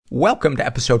Welcome to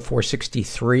episode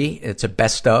 463. It's a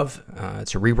best of.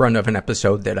 It's a rerun of an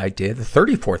episode that I did, the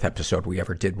 34th episode we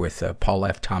ever did with Paul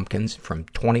F. Tompkins from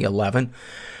 2011.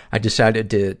 I decided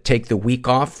to take the week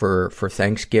off for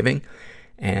Thanksgiving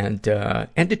and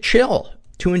to chill,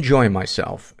 to enjoy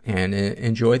myself and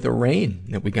enjoy the rain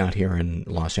that we got here in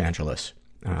Los Angeles.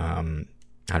 I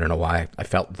don't know why I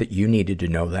felt that you needed to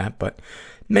know that, but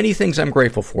many things I'm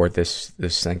grateful for this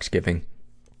Thanksgiving.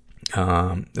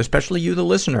 Especially you, the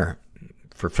listener,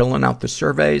 for filling out the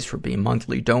surveys, for being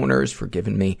monthly donors, for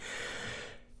giving me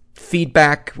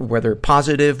feedback, whether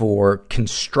positive or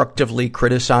constructively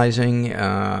criticizing.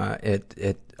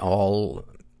 It's all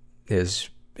good, as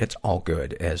it's all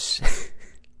good,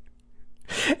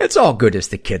 as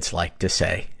the kids like to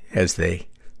say as they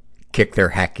kick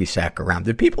their hacky sack around.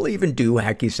 Do people even do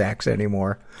hacky sacks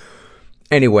anymore?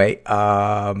 Anyway,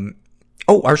 our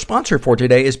sponsor for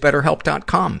today is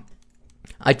BetterHelp.com.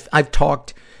 I've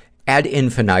talked ad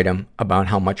infinitum about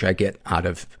how much I get out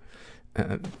of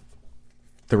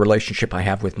the relationship I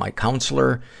have with my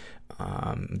counselor.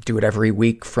 Do it every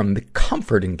week from the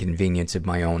comfort and convenience of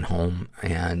my own home,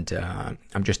 and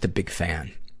I'm just a big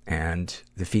fan. And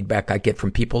the feedback I get from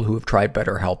people who have tried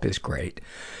BetterHelp is great.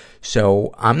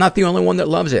 So I'm not the only one that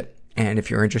loves it. And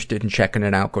if you're interested in checking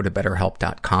it out, go to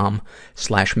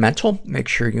BetterHelp.com/mental. Make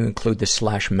sure you include the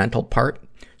 /mental part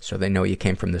so they know you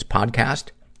came from this podcast.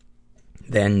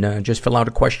 Then just fill out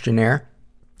a questionnaire.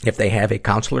 If they have a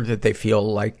counselor that they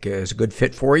feel like is a good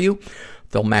fit for you,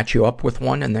 they'll match you up with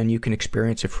one, and then you can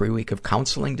experience a free week of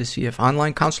counseling to see if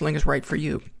online counseling is right for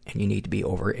you. And you need to be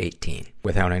over 18.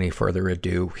 Without any further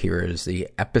ado, here is the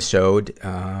episode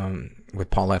with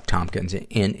Paul F. Tompkins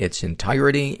in its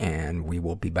entirety, and we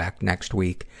will be back next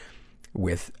week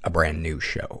with a brand new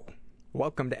show.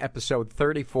 Welcome to episode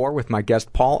 34 with my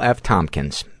guest, Paul F.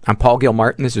 Tompkins. I'm Paul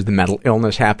Gilmartin. This is the Mental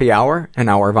Illness Happy Hour, an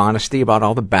hour of honesty about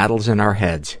all the battles in our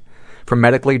heads. From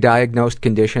medically diagnosed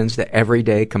conditions to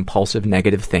everyday compulsive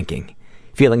negative thinking,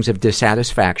 feelings of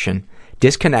dissatisfaction,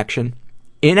 disconnection,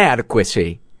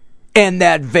 inadequacy, and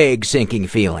that vague sinking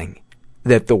feeling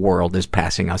that the world is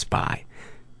passing us by.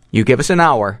 You give us an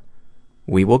hour,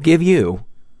 we will give you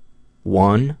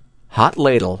one hot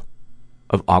ladle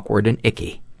of awkward and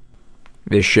icky.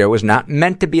 This show is not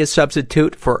meant to be a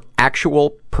substitute for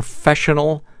actual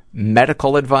professional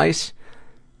medical advice.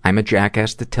 I'm a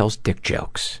jackass that tells dick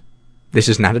jokes. This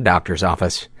is not a doctor's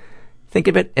office. Think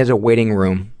of it as a waiting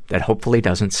room that hopefully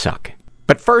doesn't suck.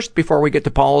 But first, before we get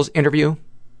to Paul's interview,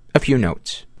 a few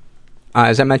notes.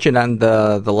 As I mentioned on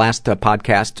the last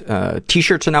podcast,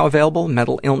 t-shirts are now available.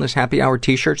 Mental Illness Happy Hour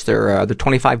t-shirts. They're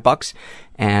 $25,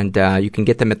 and you can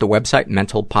get them at the website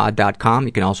mentalpod.com.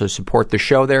 You can also support the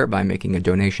show there by making a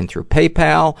donation through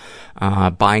PayPal,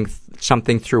 buying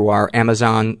something through our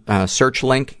Amazon search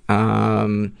link.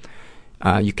 You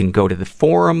can go to the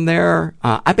forum there.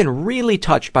 I've been really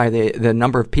touched by the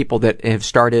number of people that have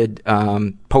started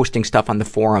posting stuff on the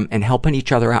forum and helping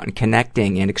each other out and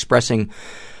connecting and expressing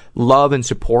love and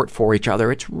support for each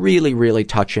other. It's really, really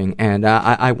touching, and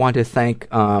I want to thank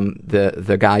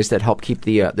the guys that help keep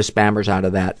the spammers out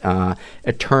of that.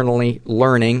 Eternally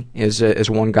Learning is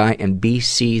one guy, and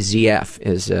BCZF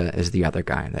is the other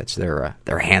guy. That's their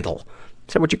handle.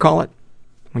 Is that what you call it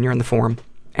when you're in the forum?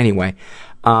 Anyway,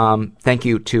 thank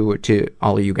you to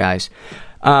all of you guys.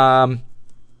 It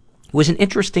was an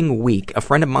interesting week. A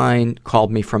friend of mine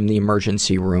called me from the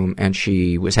emergency room, and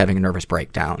she was having a nervous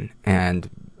breakdown, and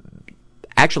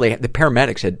actually, the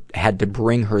paramedics had to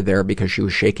bring her there because she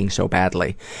was shaking so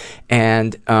badly,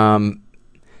 and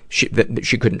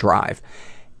she couldn't drive.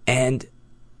 And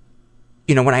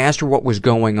when I asked her what was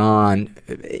going on,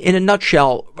 in a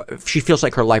nutshell, she feels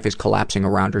like her life is collapsing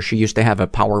around her. She used to have a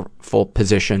powerful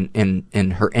position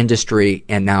in her industry,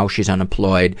 and now she's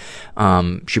unemployed.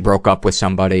 She broke up with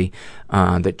somebody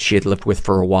that she had lived with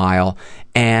for a while,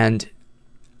 and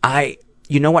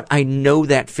you know what? I know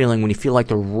that feeling when you feel like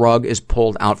the rug is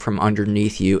pulled out from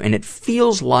underneath you, and it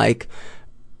feels like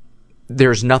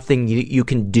there's nothing you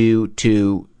can do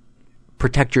to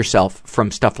protect yourself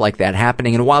from stuff like that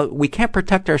happening. And while we can't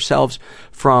protect ourselves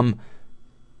from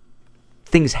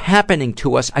things happening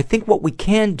to us, I think what we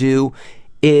can do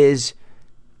is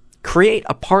create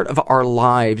a part of our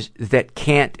lives that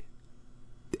can't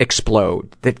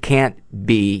explode, that can't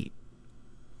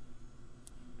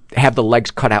have the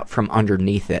legs cut out from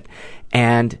underneath it.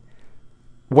 And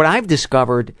what I've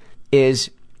discovered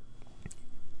is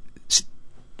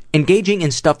engaging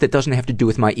in stuff that doesn't have to do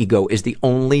with my ego is the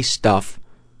only stuff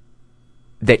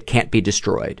that can't be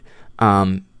destroyed.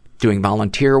 Doing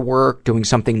volunteer work, doing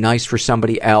something nice for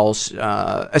somebody else,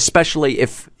 especially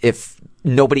if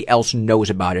nobody else knows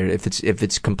about it, if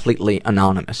it's completely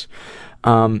anonymous.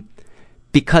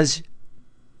 Because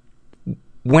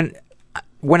when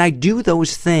I do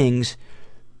those things,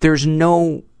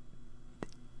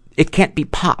 it can't be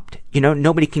popped.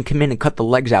 Nobody can come in and cut the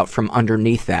legs out from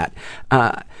underneath that.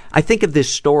 I think of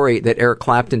this story that Eric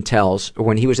Clapton tells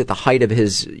when he was at the height of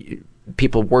his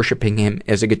people worshiping him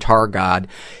as a guitar god.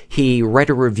 He read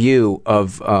a review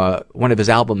of one of his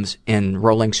albums in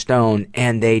Rolling Stone,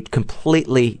 and they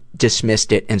completely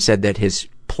dismissed it and said that his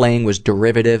playing was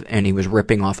derivative and he was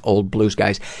ripping off old blues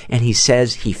guys. And he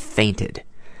says he fainted.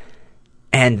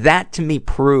 And that to me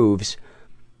proves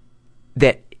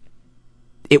that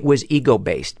it was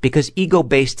ego-based, because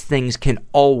ego-based things can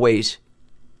always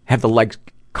have the legs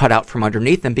cut out from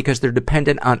underneath them because they're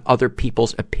dependent on other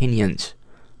people's opinions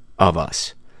of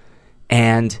us.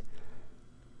 And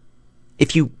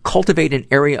if you cultivate an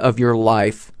area of your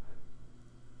life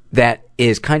that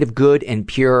is kind of good and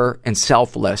pure and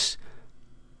selfless,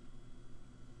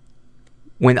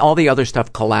 when all the other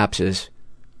stuff collapses,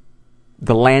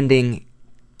 the landing,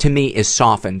 to me, is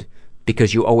softened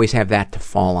because you always have that to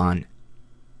fall on.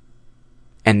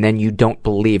 And then you don't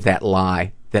believe that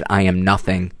lie that I am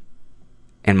nothing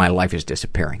and my life is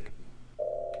disappearing.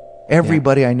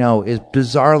 Everybody I know is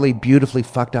bizarrely, beautifully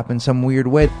fucked up in some weird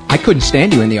way. I couldn't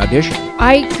stand you in the audition.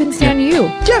 I couldn't stand you.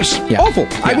 Yes, awful.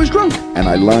 Yeah. I was drunk. And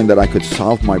I learned that I could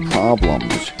solve my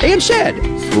problems. And sad.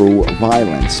 Through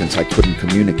violence, since I couldn't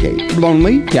communicate.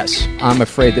 Lonely. Yes. I'm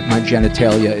afraid that my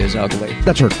genitalia is ugly.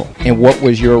 That's hurtful. And what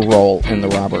was your role in the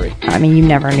robbery? I mean, you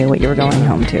never knew what you were going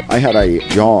home to. I had a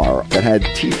jar that had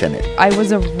teeth in it. I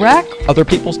was a wreck. Other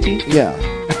people's teeth? Yeah.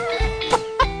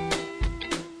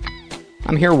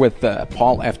 I'm here with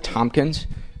Paul F. Tompkins.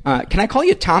 Can I call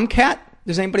you Tomcat?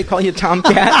 Does anybody call you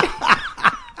Tomcat?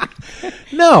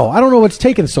 No, I don't know what's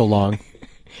taking so long.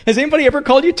 Has anybody ever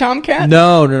called you Tomcat?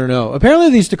 No. Apparently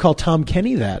they used to call Tom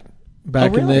Kenny that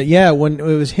back in the... when it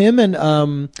was him and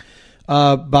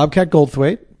Bobcat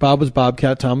Goldthwait. Bob was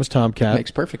Bobcat, Tom was Tomcat.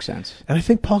 Makes perfect sense. And I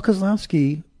think Paul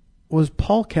Kozlowski was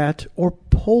Paulcat or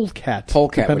Polecat.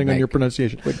 Polecat, depending on your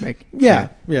pronunciation. Would make... Yeah.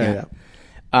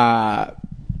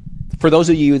 For those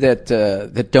of you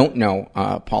that don't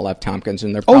know Paul F. Tompkins,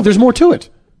 and there's more to it.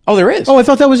 Oh, there is. Oh, I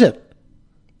thought that was it.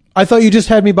 I thought you just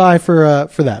had me by for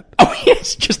that. Oh,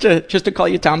 yes, just to call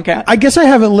you Tomcat. I guess I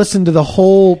haven't listened to the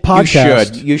whole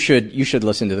podcast. You should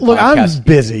listen to the Look, podcast. I'm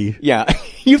busy. Yeah,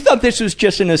 you thought this was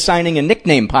just an assigning a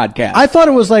nickname podcast. I thought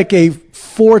it was like a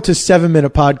 4 to 7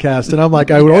 minute podcast, and I'm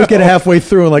like, I would always get halfway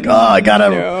through and like, I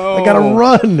gotta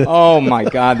run. Oh my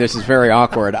God, this is very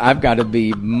awkward. I've got to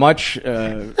be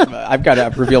I've got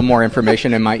to reveal more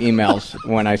information in my emails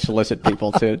when I solicit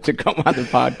people to come on the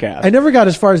podcast. I never got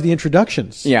as far as the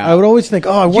introductions. Yeah, I would always think,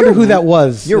 I wonder who that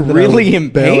was. You're really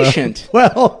impatient.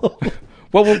 Well,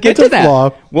 we'll get to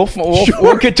that.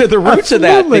 We'll get to the roots of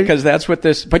that, because that's what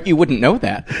this. But you wouldn't know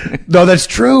that. No, that's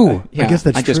true. Yeah, I guess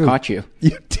that's true. I just caught you.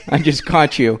 I just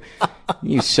caught you.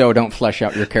 You don't flesh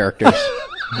out your characters.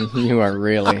 You are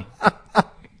really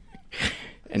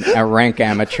a rank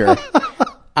amateur.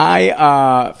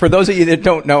 For those of you that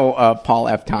don't know Paul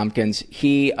F. Tompkins,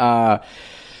 he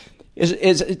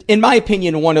is in my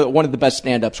opinion one of the best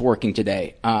stand-ups working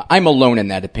today. I'm alone in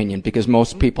that opinion because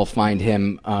most people find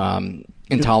him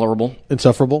intolerable,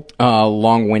 insufferable,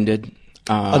 long-winded,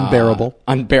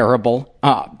 unbearable.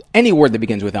 Any word that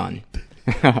begins with "un."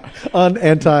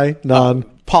 Anti, non.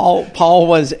 Paul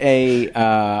was a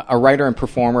writer and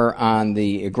performer on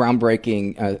the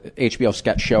groundbreaking HBO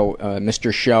sketch show,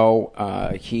 Mr. Show.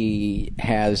 He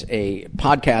has a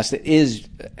podcast that is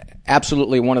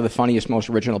absolutely one of the funniest, most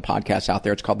original podcasts out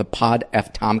there. It's called the Pod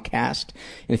F. Tomcast.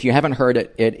 And if you haven't heard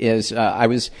it, it is, I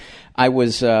was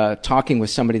talking with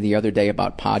somebody the other day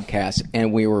about podcasts,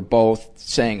 and we were both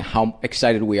saying how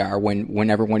excited we are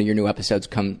whenever one of your new episodes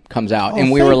comes out.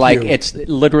 And we were like,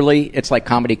 it's like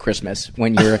comedy Christmas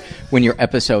when your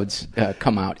episodes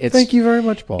come out. Thank you very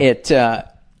much, Paul.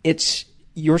 It's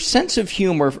your sense of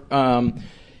humor. And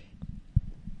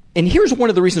here's one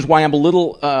of the reasons why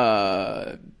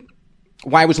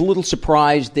why I was a little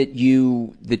surprised that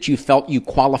you felt you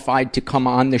qualified to come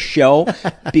on the show,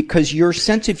 because your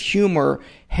sense of humor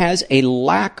has a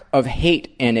lack of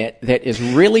hate in it that is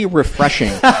really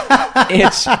refreshing.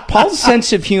 Paul's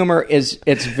sense of humor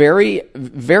it's very,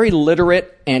 very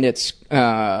literate, and it's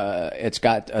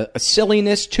got a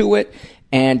silliness to it,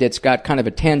 and it's got kind of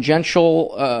a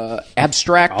tangential,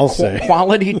 abstract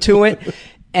quality to it.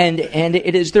 And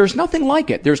it is, there's nothing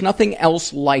like it. There's nothing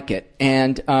else like it.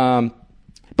 And,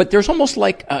 but there's almost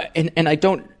like, and I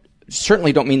don't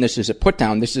certainly don't mean this as a put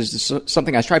down. This is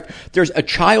something I strive. There's a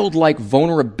childlike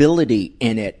vulnerability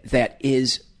in it that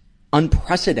is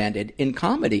unprecedented in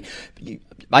comedy.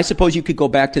 I suppose you could go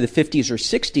back to the 50s or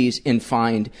 60s and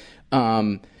find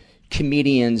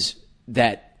comedians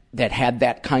that had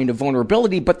that kind of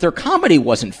vulnerability, but their comedy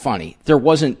wasn't funny. There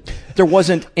wasn't.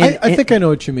 I think I know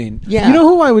what you mean. Yeah. You know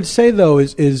who I would say though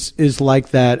is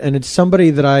like that, and it's somebody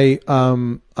that I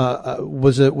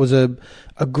was a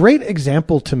great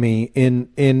example to me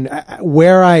in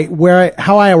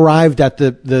how I arrived at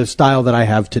the style that I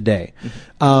have today.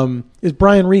 Is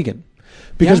Brian Regan,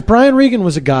 because Brian Regan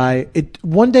was a guy.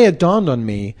 One day it dawned on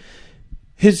me,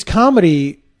 his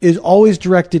comedy is always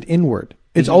directed inward.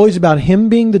 It's always about him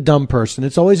being the dumb person.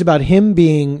 It's always about him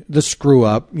being the screw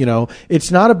up. You know, it's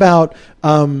not about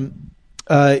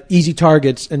easy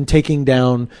targets and taking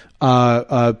down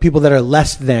people that are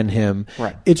less than him.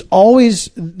 Right. It's always,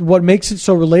 what makes it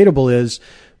so relatable is,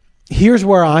 here's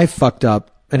where I fucked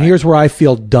up and here's where I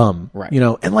feel dumb. Right. You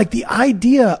know, and like the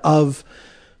idea of,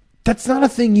 that's not a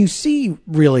thing you see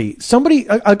really. Somebody,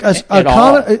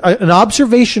 an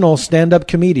observational stand-up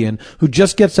comedian who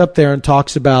just gets up there and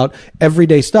talks about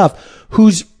everyday stuff,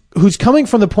 who's coming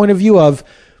from the point of view of,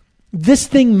 this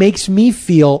thing makes me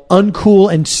feel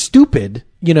uncool and stupid,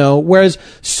 you know, whereas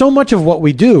so much of what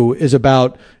we do is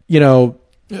about, you know,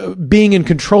 being in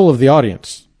control of the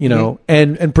audience. You know,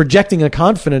 and projecting a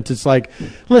confidence. It's like,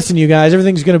 listen, you guys,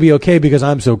 everything's going to be okay because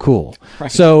I'm so cool.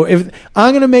 Right. So if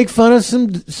I'm going to make fun of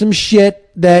some shit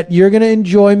that you're going to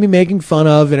enjoy me making fun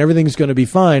of, and everything's going to be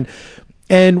fine.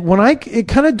 And when it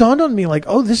kind of dawned on me, like,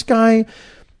 oh, this guy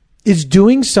is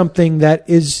doing something that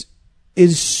is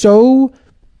so,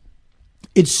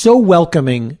 it's so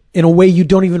welcoming in a way you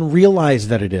don't even realize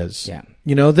that it is. Yeah.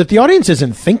 You know, that the audience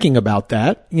isn't thinking about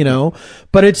that, you know,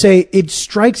 but it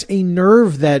strikes a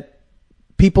nerve that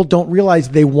people don't realize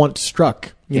they once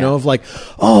struck, you know, of like,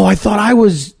 oh, I thought I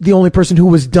was the only person who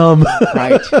was dumb.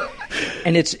 Right.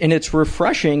 And it's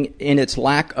refreshing in its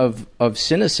lack of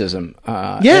cynicism.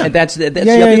 And that's the other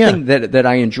thing that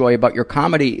I enjoy about your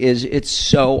comedy is it's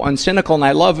so uncynical. And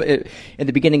I love it at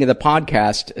the beginning of the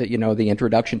podcast, you know, the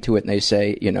introduction to it, and they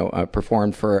say, you know,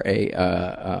 performed for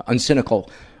a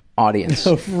uncynical audience.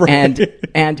 Right.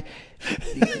 And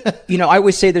you know, I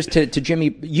always say this to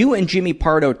Jimmy, you and Jimmy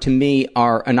Pardo to me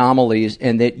are anomalies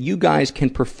in that you guys can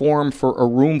perform for a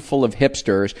room full of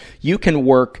hipsters. You can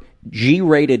work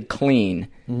G-rated clean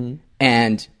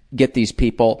and get these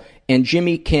people, and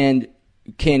Jimmy can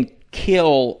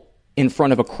kill in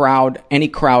front of a crowd, any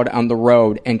crowd on the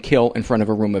road, and kill in front of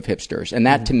a room of hipsters. And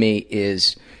that to me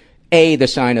is the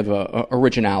sign of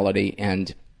originality,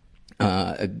 and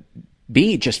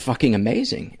B, just fucking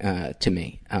amazing to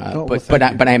me.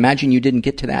 But I imagine you didn't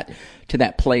get to that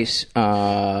place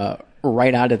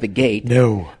right out of the gate.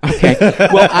 No. Okay.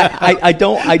 Well, I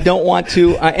don't want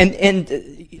to,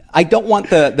 and I don't want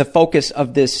the focus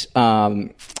of this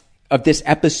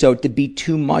episode to be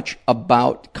too much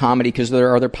about comedy, because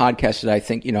there are other podcasts that I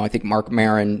think Mark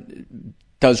Maron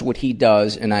does what he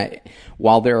does, and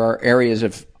while there are areas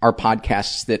of our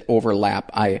podcasts that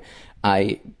overlap, I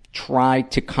try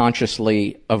to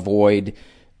consciously avoid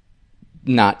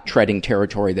not treading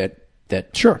territory that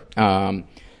sure.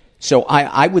 So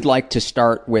I would like to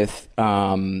start with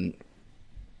I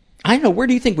don't know, where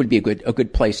do you think would be a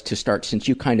good place to start, since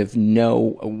you kind of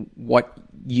know what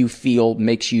you feel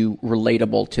makes you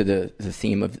relatable to the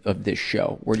theme of this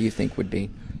show? Where do you think would be?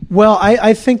 Well,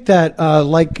 I think that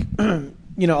like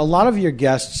you know, a lot of your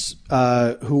guests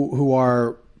who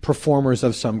are performers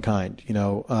of some kind, you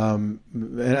know,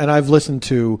 and I've listened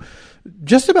to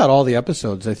just about all the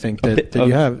episodes, I think, that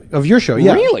you have of your show.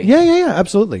 Yeah. Really? Yeah,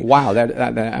 absolutely. Wow, that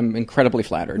I'm incredibly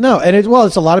flattered. No, and it's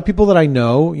a lot of people that I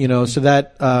know, you know, so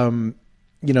that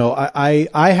you know,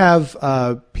 I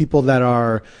have people that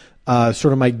are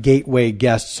sort of my gateway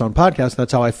guests on podcasts.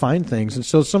 That's how I find things. And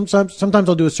so sometimes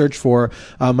I'll do a search for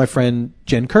my friend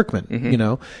Jen Kirkman, you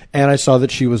know, and I saw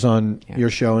that she was on your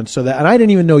show, and I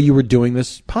didn't even know you were doing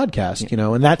this podcast, you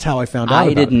know, and that's how I found out.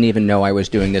 I didn't even know I was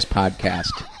doing this podcast.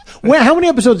 How many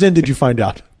episodes in did you find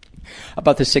out?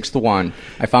 About the sixth one.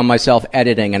 I found myself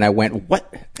editing, and I went, "What?"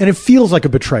 And it feels like a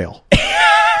betrayal.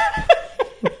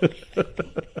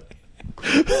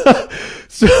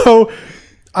 So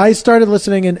I started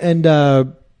listening, and I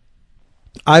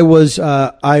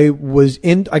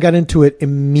got into it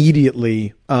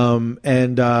immediately.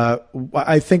 And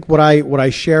I think what I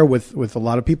share with a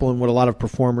lot of people, and what a lot of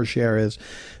performers share, is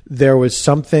there was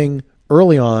something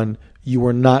early on you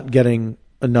were not getting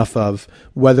enough of,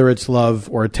 whether it's love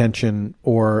or attention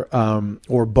or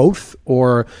both,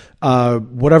 or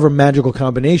whatever magical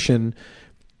combination.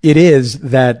 it is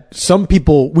that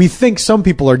we think some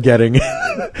people are getting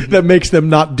that makes them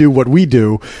not do what we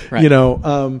do, Right. you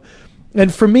know.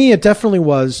 And for me, it definitely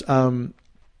was,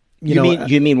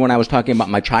 you mean when I was talking about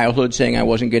my childhood saying I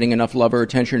wasn't getting enough love or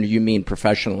attention, or you mean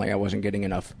professionally I wasn't getting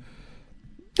enough?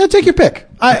 Yeah, take your pick.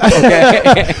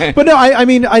 But no, I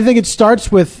mean, I think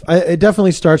it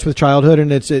definitely starts with childhood, and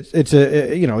it's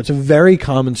a very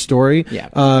common story,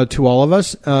 to all of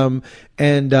us. I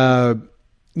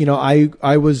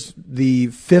was the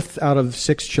fifth out of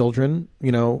 6 children,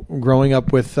 growing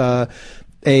up with, a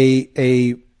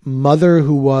mother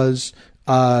who was,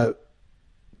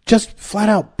 just flat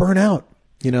out burnt out,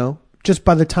 just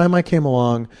by the time I came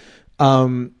along.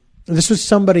 This was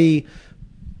somebody,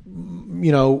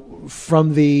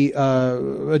 from the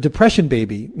a depression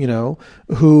baby,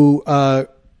 who I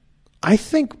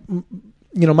think,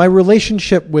 my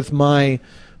relationship with my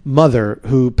mother,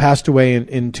 who passed away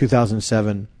in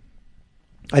 2007,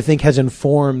 I think has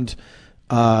informed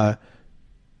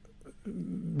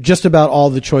just about all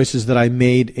the choices that I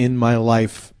made in my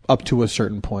life up to a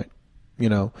certain point,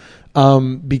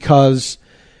 because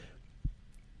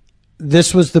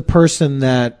this was the person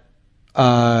that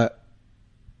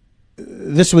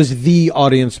this was the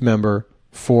audience member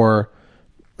for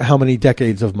how many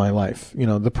decades of my life,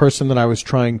 the person that I was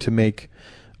trying to make,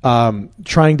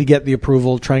 trying to get the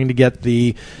approval, trying to get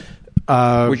the,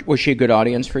 Was she a good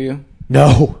audience for you?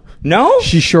 No,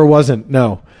 she sure wasn't.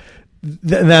 No.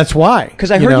 And that's why. Because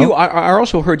I heard you, I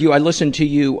also heard you, I listened to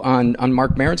you on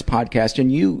Mark Maron's podcast,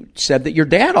 and you said that your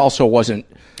dad also wasn't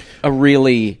a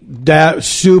really... That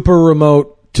super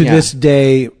remote. To this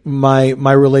day, my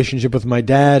relationship with my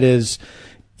dad is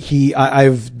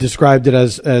I've described it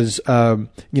as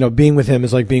being with him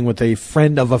is like being with a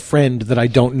friend of a friend that I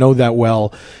don't know that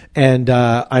well, and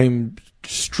I'm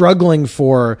struggling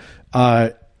for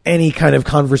any kind of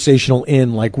conversational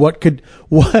like how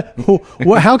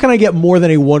can I get more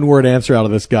than a one-word answer out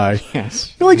of this guy?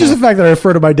 Yes. Just the fact that I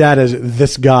refer to my dad as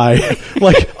this guy,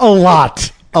 like a lot.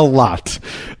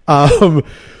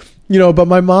 But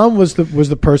my mom was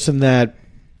the person that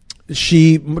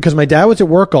because my dad was at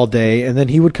work all day, and then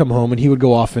he would come home and he would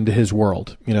go off into his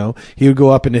world. He would go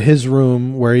up into his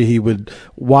room where he would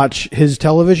watch his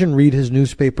television, read his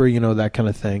newspaper, that kind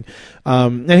of thing.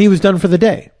 And he was done for the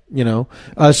day,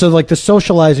 so like the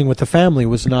socializing with the family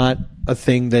was not a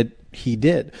thing that he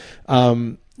did.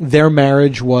 Their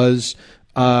marriage was,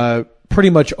 pretty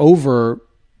much over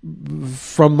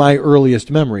from my earliest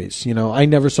memories. I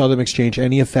never saw them exchange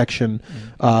any affection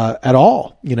at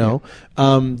all.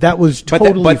 That was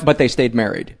totally. But they stayed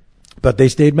married. But they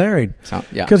stayed married. So,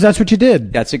 yeah, because that's what you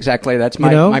did. That's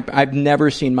my. I've never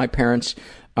seen my parents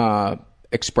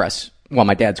express. Well,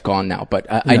 my dad's gone now, but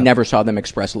I never saw them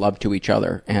express love to each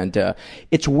other, and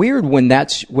it's weird when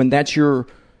that's your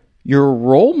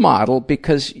role model,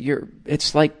 because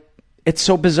it's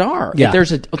so bizarre. Yeah.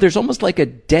 There's almost like a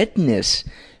deadness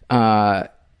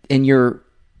in your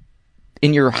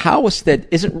house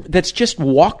that's just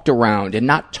walked around and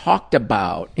not talked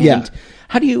about. And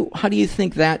how do you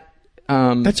think that?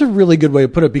 That's a really good way to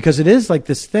put it, because it is like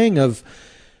this thing of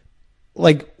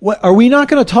like, what are we not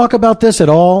going to talk about this at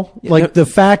all? Like the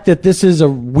fact that this is a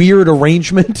weird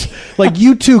arrangement. Like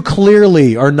you two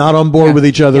clearly are not on board with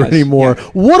each other anymore. Yeah.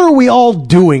 What are we all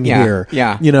doing here?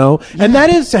 Yeah. And that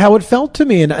is how it felt to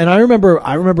me. And I remember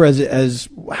as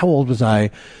how old was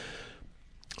I?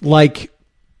 Like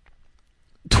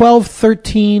 12,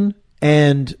 13,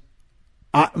 and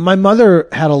my mother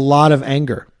had a lot of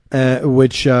anger.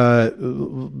 Which she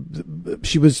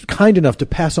was kind enough to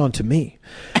pass on to me.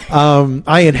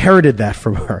 I inherited that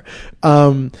from her.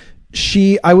 I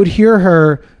would hear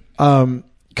her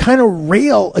kind of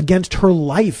rail against her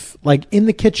life, like in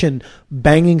the kitchen,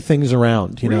 banging things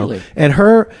around, Really? And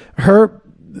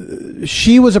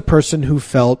she was a person who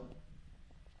felt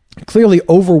clearly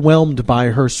overwhelmed by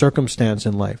her circumstance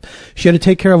in life. She had to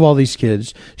take care of all these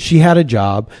kids. She had a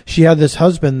job. She had this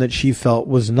husband that she felt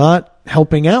was not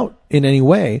helping out in any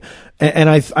way. And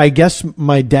I guess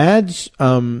my dad's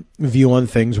view on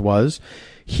things was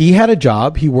he had a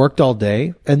job, he worked all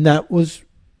day, and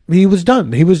he was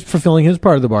done. He was fulfilling his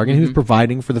part of the bargain. Mm-hmm. He was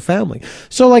providing for the family.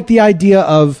 So like the idea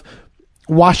of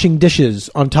washing dishes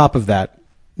on top of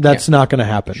that's not going to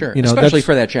happen. Sure. Especially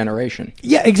for that generation.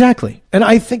 Yeah, exactly. And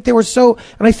I think and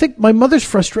I think my mother's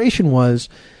frustration was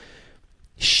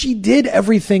she did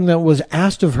everything that was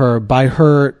asked of her by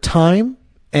her time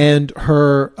and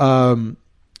her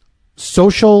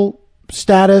social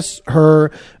status,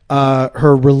 her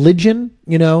religion,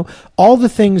 all the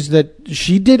things that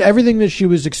she did, everything that she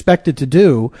was expected to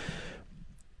do,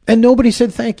 and nobody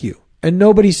said thank you. and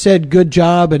nobody said good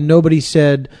job, and nobody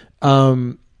said,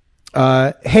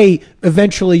 hey,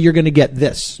 eventually you're going to get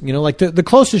this. You know, like the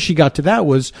closest she got to that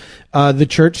was the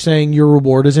church saying your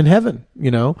reward is in heaven,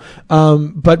 you know.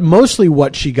 But mostly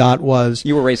what she got was...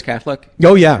 You were raised Catholic?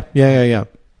 Oh, yeah. Yeah.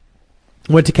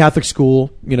 Went to Catholic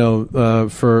school, you know,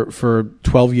 for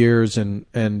 12 years and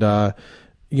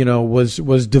you know,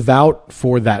 was devout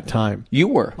for that time. You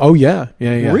were? Oh, yeah.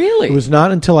 Really? It was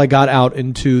not until I got out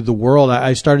into the world.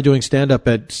 I started doing stand-up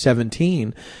at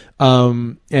 17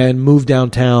 and moved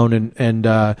downtown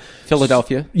and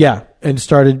Philadelphia? Yeah, and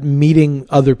started meeting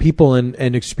other people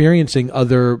and experiencing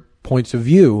other points of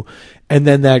view. And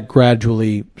then that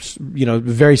gradually, you know,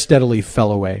 very steadily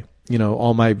fell away. You know,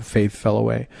 all my faith fell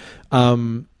away.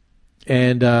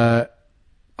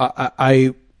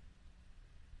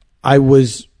 I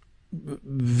was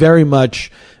very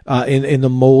much in the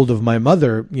mold of my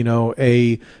mother, you know,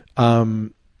 a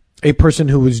person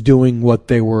who was doing what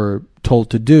they were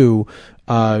told to do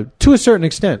to a certain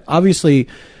extent. Obviously,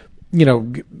 you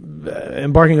know,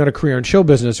 embarking on a career in show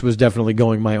business was definitely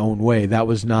going my own way. That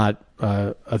was not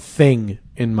a thing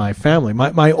in my family.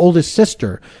 My oldest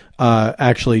sister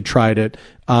actually tried it,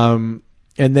 and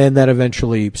then that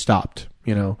eventually stopped,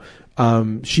 you know.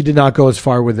 She did not go as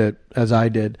far with it as I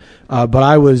did, but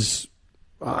I was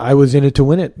in it to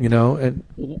win it, you know. And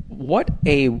what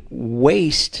a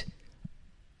waste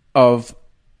of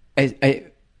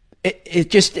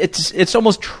it's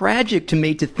almost tragic to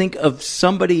me to think of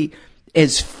somebody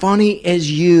as funny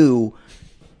as you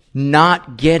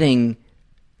not getting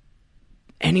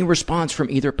any response from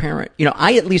either parent. You know,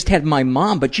 I at least had my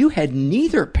mom, but you had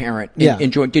neither parent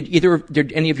enjoy.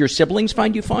 Did any of your siblings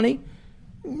find you funny?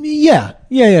 Yeah.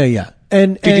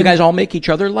 And did you guys all make each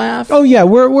other laugh? Oh yeah,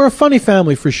 we're a funny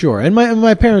family for sure, and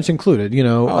my parents included. You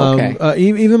know, okay.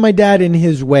 Even my dad, in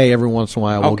his way, every once in a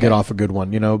while will get off a good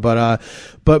one. You know, but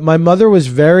my mother was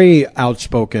very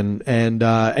outspoken,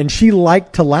 and she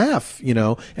liked to laugh. You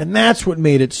know, and that's what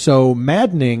made it so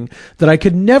maddening that I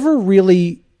could never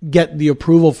really get the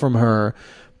approval from her.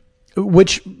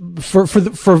 Which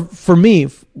for me,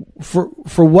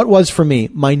 for what was for me,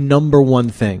 my number one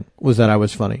thing was that I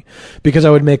was funny, because I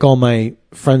would make all my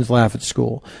friends laugh at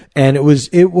school, and it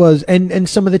was and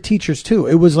some of the teachers too.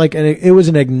 It was like it was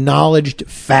an acknowledged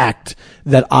fact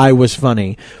that I was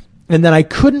funny, and that I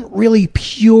couldn't really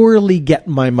purely get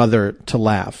my mother to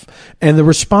laugh. And the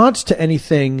response to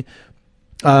anything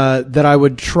that I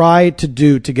would try to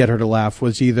do to get her to laugh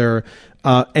was either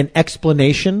an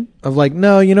explanation of like,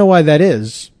 no, you know why that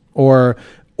is, or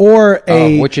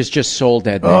which is just soul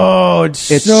dead. Oh, it's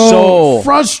so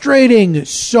frustrating,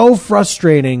 so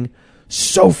frustrating.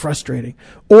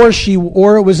 Or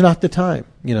it was not the time,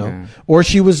 you know, or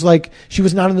she was not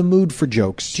in the mood for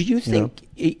jokes. Do you think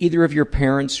either of your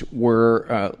parents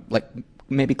were like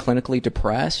maybe clinically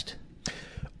depressed?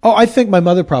 Oh, I think my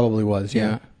mother probably was.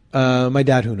 Yeah. My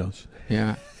dad, who knows?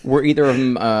 Yeah. Were either of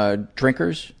them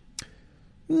drinkers?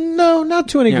 No, not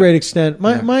to any great extent.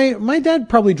 My dad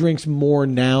probably drinks more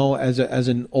now as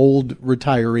an old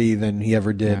retiree than he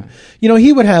ever did. Yeah. You know,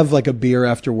 he would have like a beer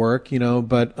after work, you know,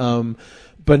 but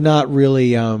not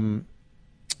really. It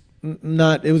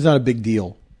was not a big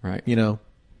deal, right? You know.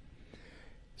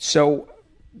 So,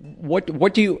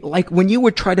 what do you like when you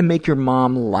would try to make your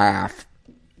mom laugh,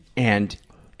 and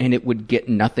it would get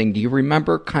nothing? Do you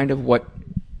remember kind of what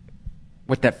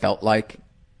that felt like?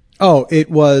 Oh,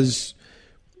 it was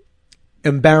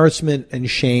embarrassment and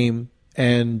shame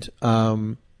and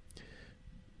the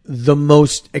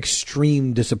most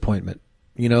extreme disappointment,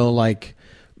 you know, like,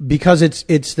 because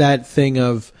it's that thing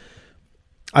of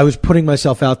I was putting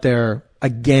myself out there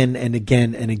again and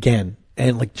again and again,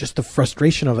 and like just the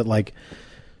frustration of it, like,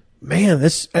 man,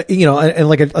 this, you know, and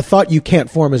like a thought you can't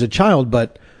form as a child,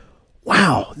 but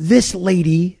wow, this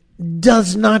lady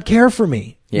does not care for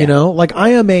me. You know, like I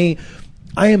am a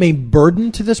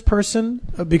burden to this person,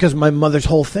 because my mother's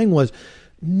whole thing was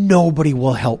nobody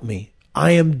will help me.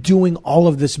 I am doing all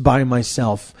of this by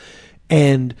myself.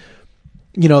 And,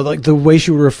 you know, like the way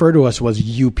she would refer to us was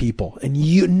you people,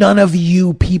 and none of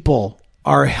you people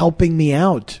are helping me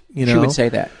out. You know, she would say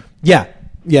that. Yeah.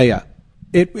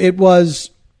 It was,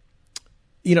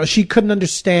 you know, she couldn't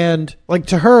understand, like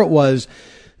to her it was,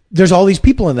 there's all these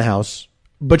people in the house,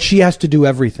 but she has to do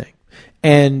everything.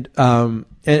 And from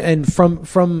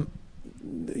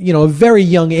you know, a very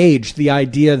young age, the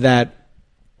idea that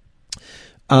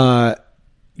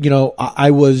you know,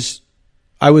 I was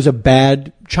a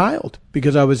bad child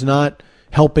because I was not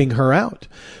helping her out.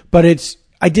 But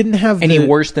I didn't have any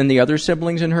worse than the other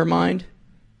siblings in her mind.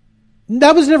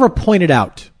 That was never pointed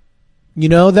out. You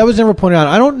know, that was never pointed out.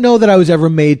 I don't know that I was ever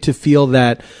made to feel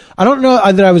that. I don't know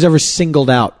that I was ever singled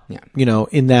out, you know,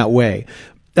 in that way.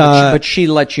 But she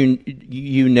let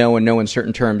you know and know in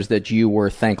certain terms that you were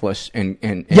thankless and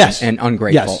yes. and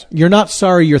ungrateful. Yes. You're not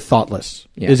sorry, you're thoughtless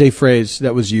Yeah. is a phrase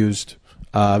that was used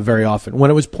very often.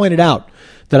 When it was pointed out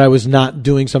that I was not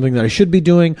doing something that I should be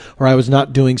doing, or I was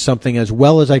not doing something as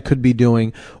well as I could be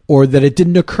doing, or that it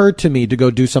didn't occur to me to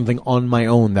go do something on my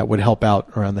own that would help out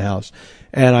around the house.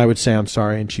 And I would say, I'm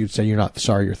sorry. And she would say, you're not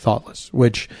sorry, you're thoughtless,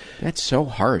 which... That's so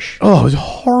harsh. Oh, it was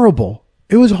horrible.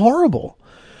 It was horrible.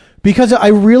 Because I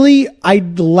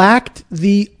lacked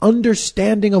the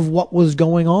understanding of what was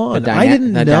going on. I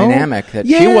didn't know. The dynamic that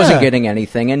she wasn't getting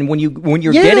anything. And when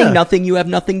you're getting nothing, you have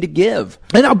nothing to give.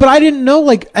 But I didn't know,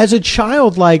 like, as a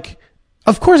child, like,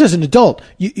 of course, as an adult,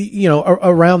 you know,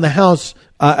 around the house,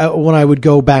 when I would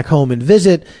go back home and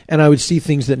visit and I would see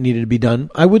things that needed to be done,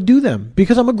 I would do them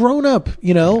because I'm a grown up,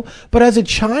 you know, but as a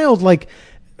child, like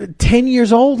 10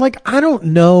 years old, like, I don't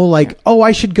know, like, oh,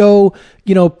 I should go,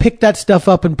 you know, pick that stuff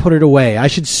up and put it away. I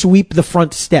should sweep the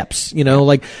front steps, you know,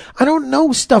 like, I don't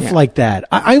know stuff like that.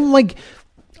 I'm like,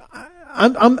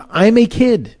 I'm a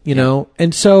kid, you know,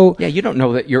 and so you don't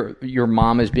know that your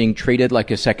mom is being treated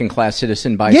like a second-class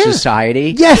citizen by society,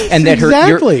 and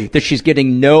that that she's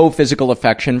getting no physical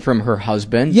affection from her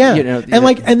husband, you know,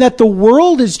 and that the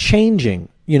world is changing.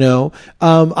 You know,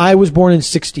 I was born in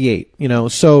 68, you know,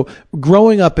 so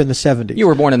growing up in the 70s. You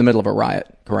were born in the middle of a riot,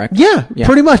 correct? Yeah.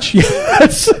 Pretty much. Yeah,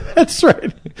 that's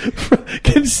right.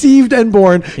 Conceived and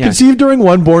born. Yeah. Conceived during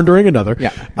one, born during another.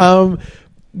 Yeah.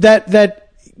 That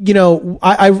you know,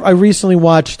 I recently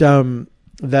watched that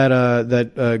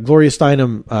Gloria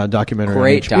Steinem documentary.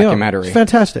 Great documentary. It's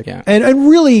fantastic. Yeah. And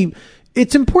really,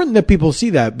 it's important that people see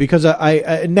that because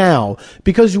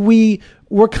because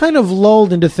we're kind of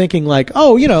lulled into thinking like,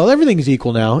 oh, you know, everything's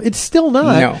equal now. It's still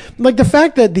not. No. Like the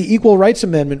fact that the Equal Rights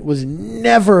Amendment was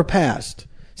never passed,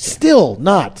 still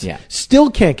not,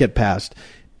 still can't get passed,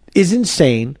 is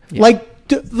insane. Yeah.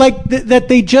 That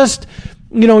they just,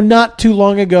 you know, not too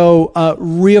long ago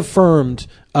reaffirmed.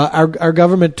 Our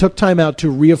government took time out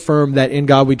to reaffirm that "In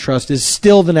God We Trust" is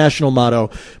still the national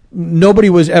motto. Nobody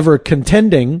was ever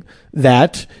contending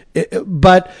that,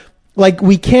 but. Like,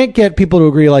 we can't get people to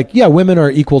agree, like, yeah, women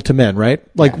are equal to men, right?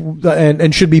 Like,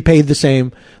 and should be paid the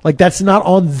same. Like, that's not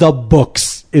on the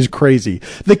books is crazy.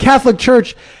 The Catholic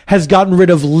Church has gotten rid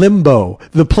of limbo,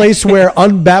 the place where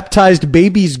unbaptized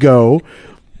babies go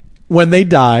when they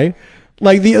die.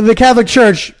 Like, the Catholic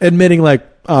Church admitting, like,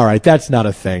 all right, that's not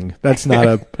a thing. That's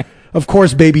not of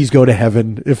course babies go to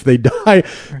heaven if they die.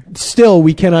 Still,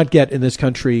 we cannot get in this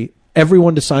country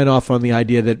everyone to sign off on the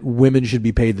idea that women should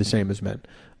be paid the same as men.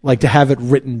 Like to have it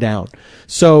written down.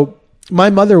 So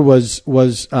my mother was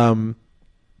you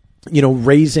know,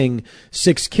 raising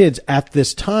 6 kids at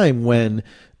this time when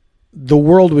the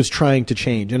world was trying to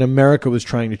change and America was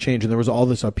trying to change and there was all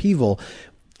this upheaval.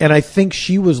 And I think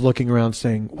she was looking around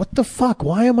saying, what the fuck?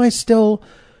 Why am I still,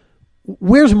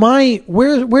 where's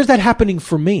that happening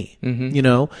for me? Mm-hmm. You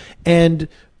know? And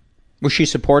was she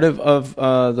supportive of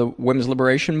the women's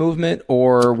liberation movement,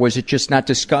 or was it just not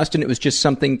discussed and it was just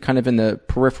something kind of in the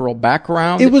peripheral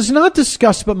background? It was not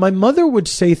discussed, but my mother would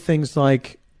say things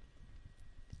like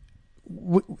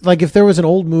if there was an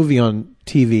old movie on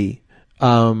TV,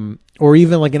 or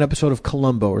even like an episode of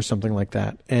Columbo or something like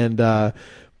that, and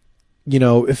you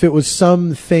know, if it was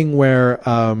something where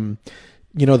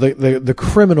you know, the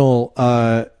criminal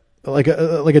like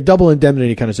a double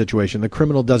indemnity kind of situation. The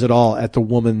criminal does it all at the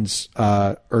woman's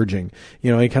urging.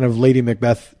 You know, a kind of Lady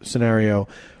Macbeth scenario.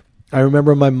 I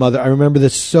remember my mother. I remember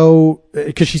this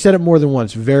because she said it more than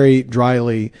once, very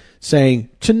dryly,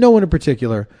 saying to no one in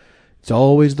particular, "It's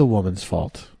always the woman's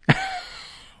fault."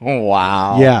 Oh,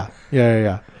 wow.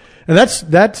 Yeah. And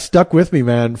that stuck with me,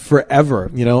 man,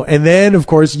 forever, you know. And then, of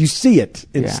course, you see it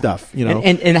in stuff, you know.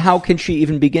 And how can she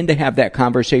even begin to have that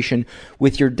conversation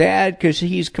with your dad? Because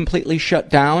he's completely shut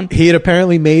down. He had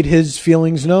apparently made his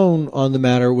feelings known on the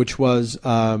matter, which was,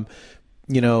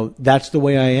 you know, that's the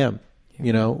way I am.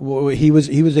 You know, he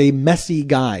was a messy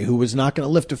guy who was not going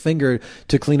to lift a finger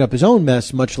to clean up his own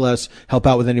mess, much less help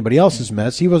out with anybody else's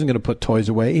mess. He wasn't going to put toys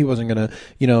away. He wasn't going to,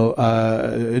 you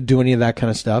know, do any of that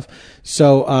kind of stuff.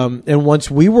 So, and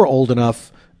once we were old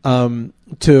enough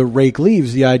to rake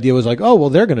leaves, the idea was like, oh,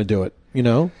 well, they're going to do it, you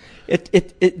know?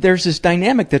 There's this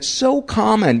dynamic that's so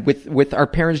common with our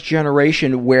parents'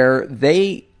 generation where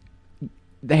they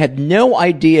had no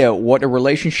idea what a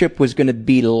relationship was going to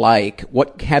be like,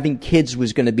 what having kids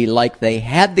was going to be like. They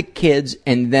had the kids,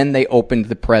 and then they opened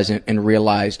the present and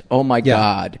realized, oh my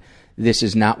God, this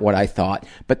is not what I thought.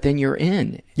 But then you're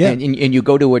in. Yeah. And you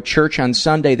go to a church on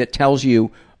Sunday that tells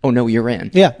you, oh, no, you're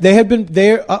in. Yeah, they had been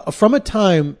there from a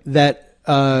time that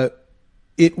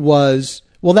it was,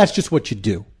 well, that's just what you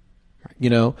do. You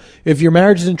know, if your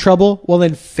marriage is in trouble, well,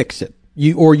 then fix it.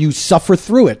 You suffer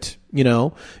through it. You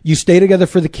know, you stay together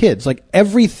for the kids. Like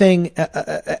everything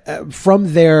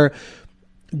from their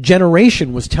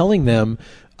generation was telling them,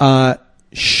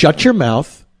 shut your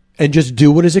mouth and just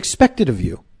do what is expected of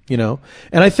you. You know,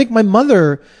 and I think my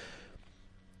mother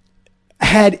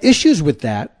had issues with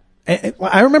that.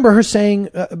 I remember her saying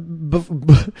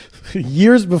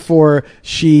years before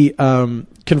she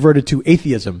converted to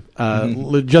atheism,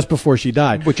 just before she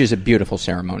died, which is a beautiful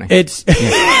ceremony. It's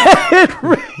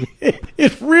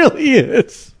it really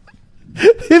is.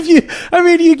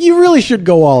 You really should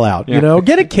go all out. You know,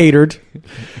 get it catered.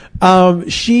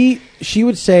 She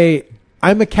would say,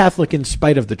 "I'm a Catholic in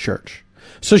spite of the church."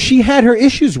 So she had her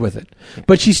issues with it,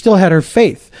 but she still had her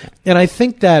faith, and I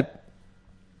think that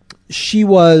she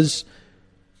was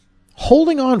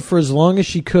holding on for as long as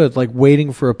she could, like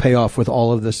waiting for a payoff with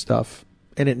all of this stuff.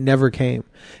 And it never came.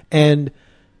 And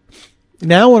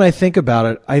now when I think about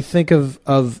it, I think of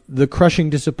the crushing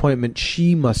disappointment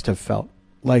she must have felt.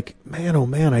 Like, man, oh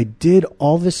man, I did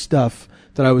all this stuff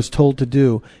that I was told to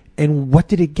do. And what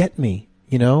did it get me?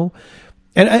 You know?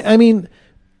 And I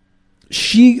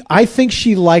think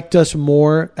she liked us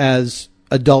more as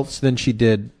adults than she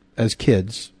did as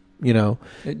kids. You know,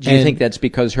 do you think that's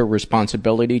because her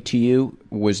responsibility to you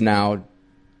was now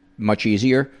much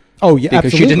easier? Oh yeah, because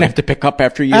absolutely. she didn't have to pick up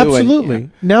after you. Absolutely.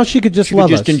 And, now she could just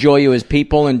love us. Enjoy you as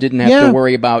people and didn't have to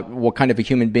worry about what kind of a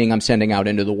human being I'm sending out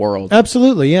into the world.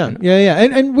 Absolutely, yeah, yeah.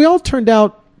 And we all turned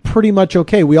out pretty much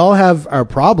okay. We all have our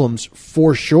problems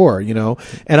for sure, you know.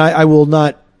 And I will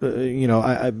not,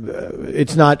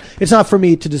 it's not for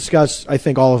me to discuss. I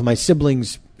think all of my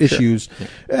siblings' issues. Sure.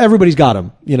 Yeah. Everybody's got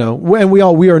them, you know, and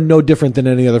we are no different than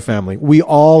any other family. We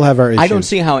all have our issues. I don't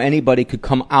see how anybody could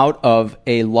come out of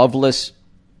a loveless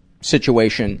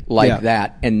situation like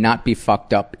that and not be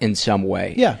fucked up in some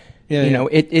way. Yeah. You know,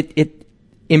 it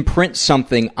imprints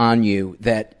something on you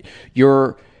that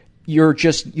you're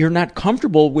not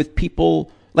comfortable with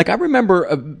people. Like I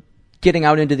remember getting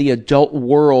out into the adult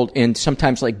world and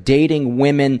sometimes like dating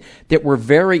women that were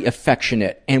very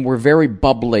affectionate and were very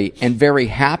bubbly and very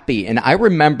happy. And I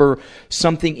remember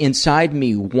something inside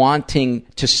me wanting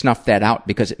to snuff that out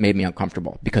because it made me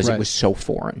uncomfortable because it was so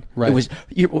foreign. Right. It was,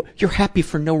 you're happy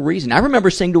for no reason. I remember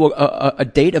saying to a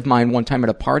date of mine one time at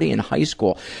a party in high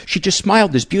school, she just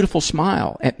smiled this beautiful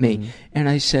smile at me. Mm-hmm. And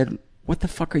I said, "What the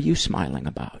fuck are you smiling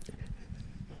about?"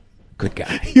 Good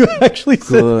guy. You actually said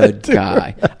good that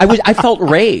guy. I felt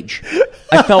rage.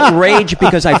 I felt rage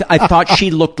because I thought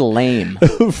she looked lame.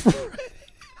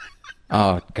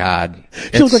 Oh God,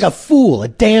 she looked like a fool, a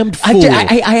damned fool.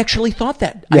 I actually thought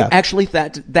that. Yeah. I actually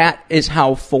thought that is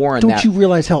how foreign. Don't you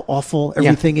realize how awful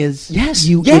everything is? Yes,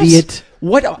 you idiot.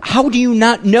 What? How do you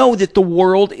not know that the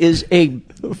world is a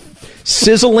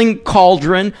sizzling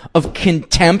cauldron of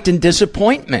contempt and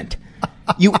disappointment?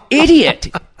 You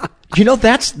idiot. You know,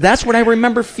 that's what I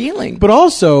remember feeling. But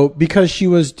also because she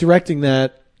was directing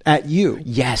that at you.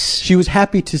 Yes. She was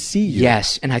happy to see you.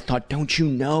 Yes. And I thought, don't you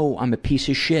know I'm a piece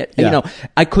of shit? Yeah. You know,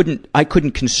 I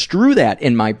couldn't construe that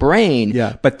in my brain.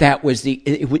 Yeah. But that was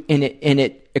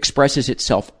it expresses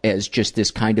itself as just this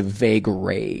kind of vague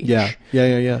rage. Yeah.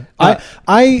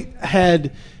 I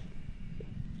had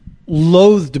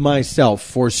loathed myself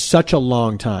for such a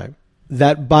long time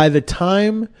that by the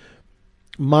time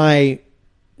my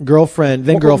girlfriend,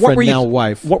 now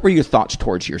wife. What were your thoughts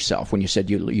towards yourself when you said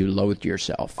you loathed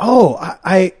yourself? Oh,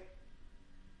 I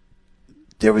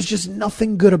there was just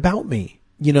nothing good about me,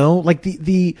 you know, like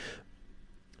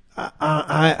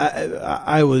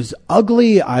I was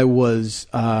ugly. I was,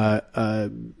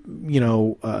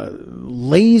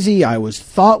 lazy. I was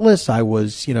thoughtless. I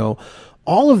was,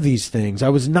 all of these things. I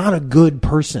was not a good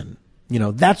person. You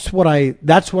know, that's what I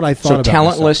thought about So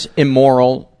talentless, myself.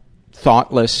 Immoral,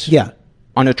 thoughtless. Yeah.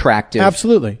 Unattractive.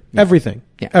 Absolutely. Yeah. Everything.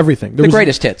 Yeah. Everything. The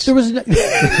greatest hits. There was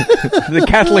the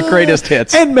Catholic greatest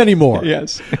hits. And many more.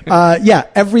 Yes.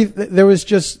 There was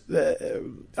just,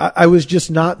 I was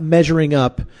just not measuring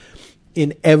up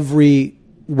in every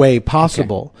way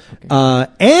possible.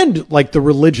 Okay. And like the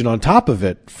religion on top of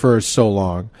it for so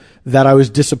long that I was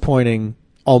disappointing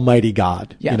Almighty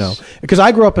God. Yes. You know, because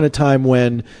I grew up in a time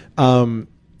when,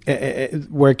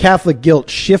 where Catholic guilt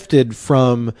shifted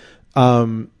from,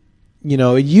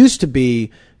 it used to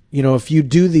be, if you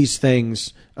do these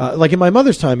things, like in my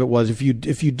mother's time, it was if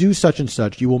you do such and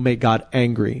such, you will make God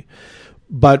angry.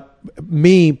 But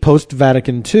me,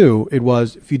 post-Vatican II, it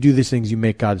was, if you do these things, you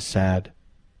make God sad.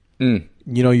 You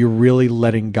know, you're really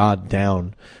letting God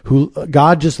down.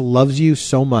 God just loves you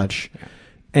so much.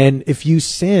 And if you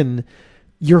sin,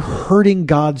 you're hurting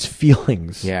God's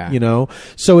feelings. Yeah. You know?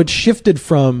 So it shifted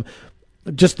from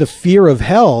just the fear of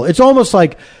hell. It's almost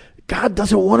like God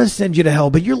doesn't want to send you to hell,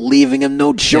 but you're leaving him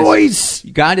no choice.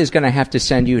 Yes. God is going to have to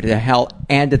send you to hell,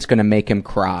 and it's going to make him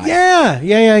cry.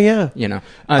 Yeah. You know.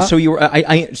 So you were.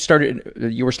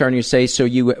 You were starting to say. So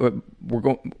you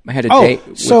had a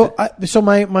date. So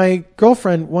my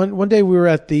girlfriend one day we were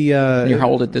at the. And you're how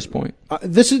old at this point?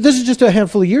 This is just a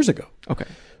handful of years ago. Okay.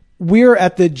 We're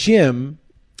at the gym.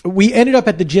 We ended up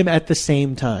at the gym at the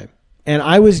same time, and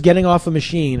I was getting off a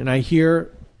machine, and I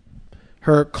hear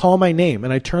her call my name,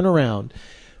 and I turn around,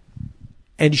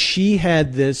 and she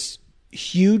had this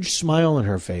huge smile on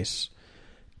her face,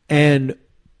 and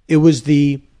it was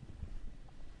the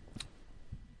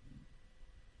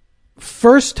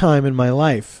first time in my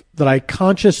life that I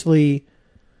consciously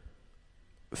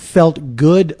felt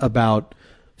good about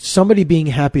somebody being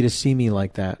happy to see me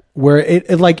like that, where it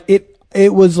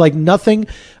was like nothing.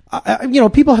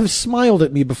 People have smiled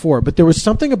at me before, but there was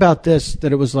something about this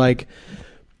that it was like,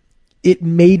 it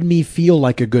made me feel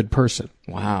like a good person.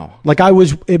 Wow.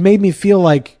 It made me feel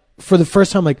like, for the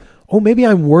first time, like, oh, maybe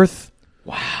I'm worth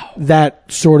that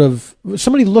sort of,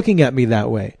 somebody looking at me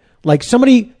that way. Like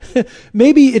somebody,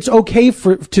 maybe it's okay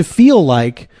to feel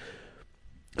like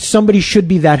somebody should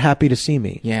be that happy to see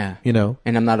me. Yeah. You know?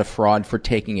 And I'm not a fraud for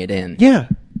taking it in. Yeah.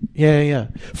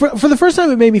 For the first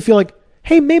time, it made me feel like,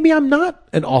 hey, maybe I'm not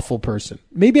an awful person.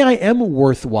 Maybe I am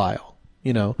worthwhile,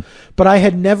 you know? But I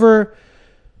had never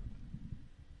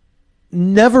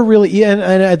really, and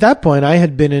at that point I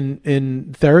had been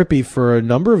in therapy for a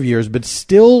number of years, but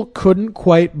still couldn't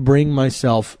quite bring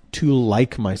myself to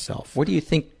like myself. What do you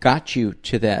think got you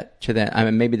to that? I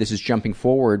mean, maybe this is jumping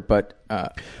forward, but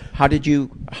how did you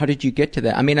get to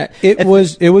that? I mean, it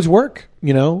was work,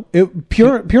 you know,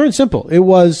 pure and simple. It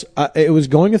was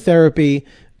going to therapy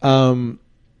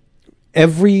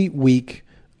every week,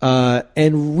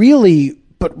 and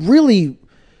really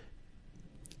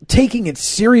taking it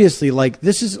seriously. Like,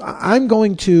 I'm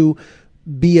going to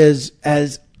be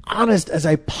as honest as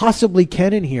I possibly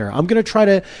can in here. I'm going to try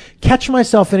to catch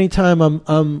myself anytime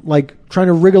I'm like trying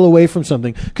to wriggle away from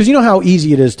something. Cause you know how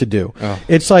easy it is to do. Oh.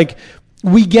 It's like,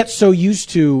 we get so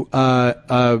used to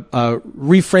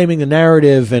reframing the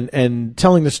narrative and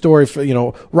telling the story for, you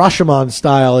know, Rashomon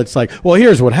style. It's like, well,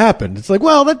 here's what happened. It's like,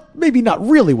 well, that maybe not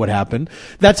really what happened.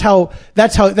 That's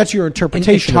your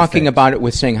interpretation. And talking about it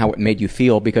with saying how it made you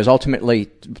feel, because ultimately,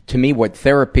 to me, what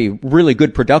therapy, really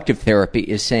good productive therapy,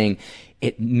 is saying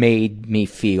it made me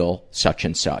feel such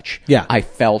and such. Yeah, I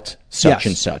felt such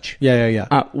and such.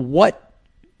 Yeah. What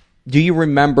do you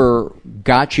remember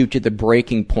got you to the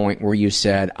breaking point where you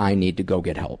said, I need to go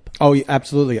get help? Oh,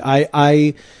 absolutely.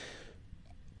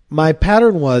 My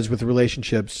pattern was, with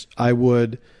relationships, I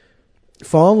would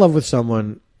fall in love with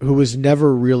someone who was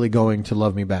never really going to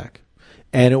love me back.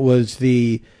 And it was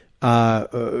the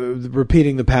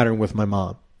repeating the pattern with my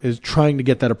mom, is trying to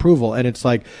get that approval. And it's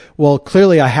like, well,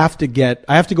 clearly I have to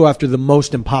go after the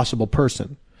most impossible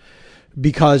person,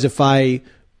 because if I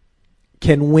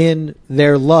can win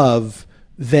their love,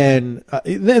 then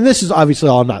and this is obviously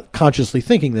all, I'm not consciously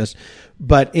thinking this,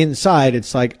 but inside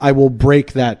it's like, I will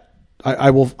break that.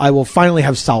 I will finally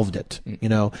have solved it, you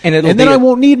know, and then I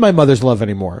won't need my mother's love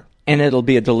anymore. And it'll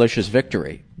be a delicious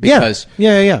victory, because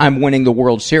yeah. I'm winning the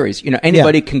World Series. You know,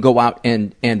 anybody can go out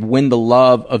and win the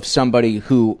love of somebody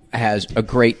who has a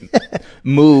great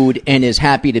mood and is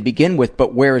happy to begin with,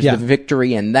 but where is the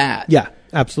victory in that? Yeah.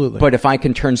 Absolutely. But if I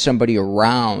can turn somebody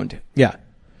around. Yeah.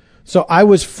 So I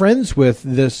was friends with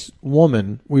this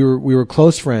woman. We were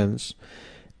close friends.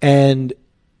 And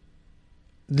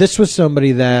this was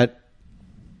somebody that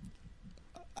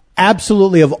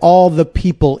absolutely, of all the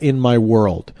people in my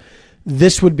world,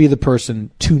 this would be the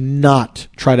person to not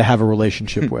try to have a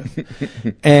relationship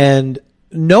with. And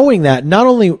knowing that, not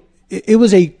only, it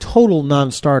was a total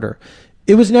non-starter.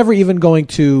 It was never even going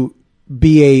to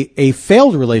be a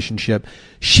failed relationship.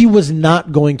 She was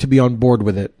not going to be on board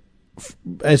with it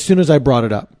as soon as I brought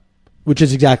it up, which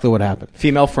is exactly what happened.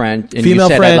 Female friend, and you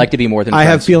said, I'd like to be more than friends. I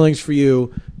have feelings for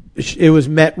you. It was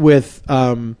met with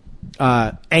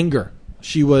anger.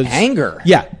 She was... Anger?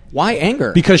 Yeah. Why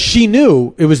anger? Because she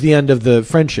knew it was the end of the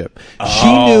friendship.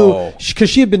 She knew, because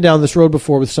she had been down this road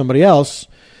before with somebody else.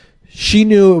 She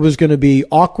knew it was going to be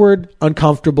awkward,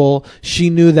 uncomfortable. She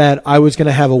knew that I was going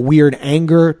to have a weird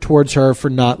anger towards her for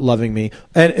not loving me.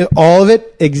 And all of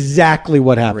it, exactly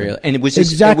what happened. Really? And was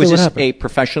this a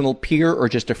professional peer or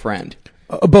just a friend?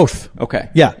 Both. Okay.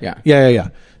 Yeah.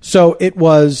 So it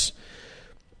was,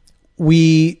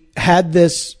 we had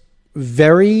this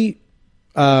very,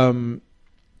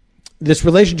 this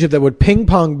relationship that would ping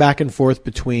pong back and forth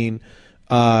between,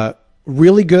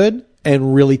 really good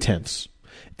and really tense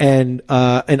and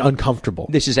uncomfortable.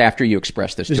 This is after you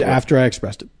expressed this to her. After I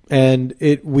expressed it. And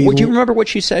do you remember what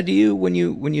she said to you when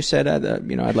you said,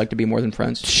 I'd like to be more than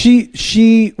friends?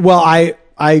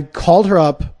 I called her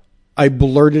up, I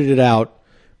blurted it out,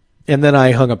 and then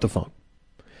I hung up the phone.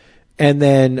 And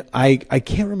then I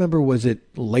can't remember, was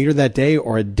it later that day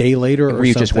or a day later or something? Were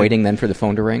you just waiting then for the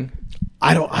phone to ring?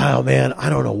 I don't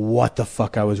know what the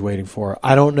fuck I was waiting for.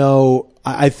 I don't know.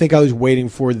 I think I was waiting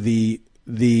for the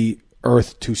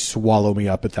earth to swallow me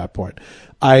up at that point.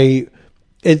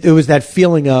 It was that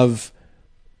feeling of,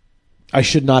 I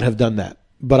should not have done that,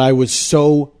 but I was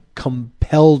so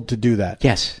compelled to do that.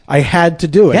 Yes. I had to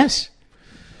do it. Yes.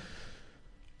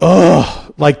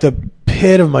 Ugh, like the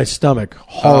pit of my stomach.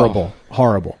 Horrible.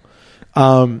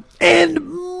 And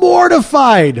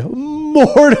mortified.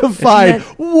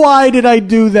 Why did I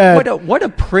do that? What a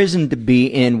prison to be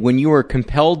in when you are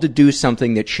compelled to do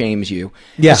something that shames you.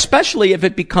 Yeah. Especially if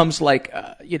it becomes like,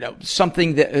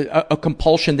 something that, a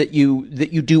compulsion that you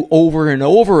do over and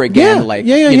over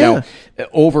again.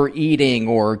 Overeating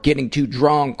or getting too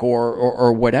drunk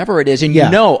or whatever it is. And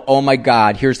oh my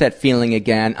God, here's that feeling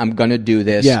again. I'm going to do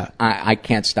this. Yeah. I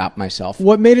can't stop myself.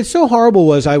 What made it so horrible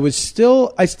was I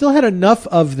still had enough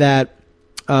of that,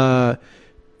 by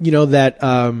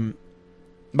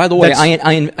the way,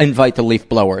 I invite the leaf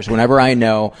blowers. Whenever I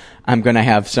know I'm going to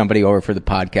have somebody over for the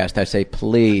podcast, I say,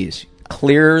 please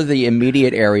clear the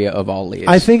immediate area of all leaves.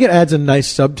 I think it adds a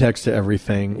nice subtext to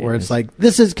everything where it's like,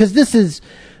 this is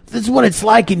what it's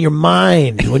like in your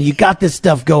mind when you got this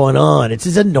stuff going on. It's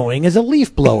as annoying as a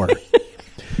leaf blower.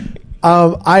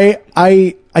 I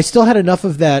still had enough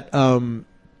of that,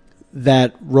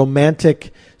 that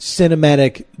romantic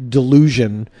cinematic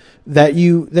delusion that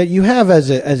you have as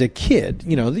a kid,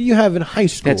 that you have in high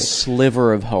school. That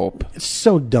sliver of hope. It's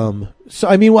so dumb. So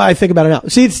I think about it now.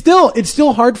 See, it's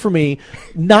still hard for me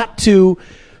not to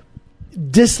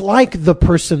dislike the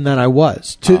person that I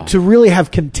was, to really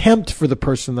have contempt for the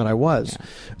person that I was.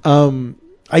 Yeah.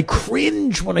 I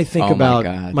cringe when I think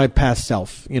about my past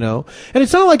self, and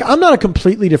it's not like I'm not a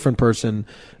completely different person,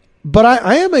 but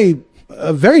I am a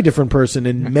very different person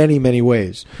in many, many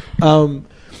ways.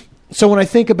 So when I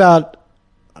think about,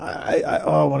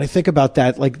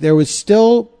 that, like there was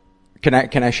still. Can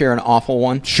I share an awful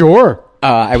one? Sure.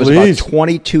 I was about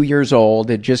 22 years old.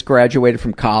 Had just graduated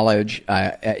from college.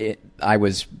 I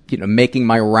was, making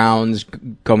my rounds,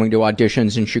 going to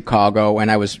auditions in Chicago,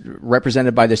 and I was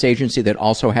represented by this agency that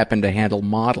also happened to handle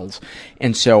models.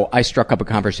 And so I struck up a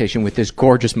conversation with this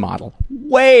gorgeous model,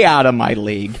 way out of my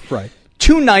league. Right.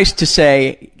 Too nice to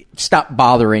say, stop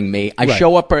bothering me. I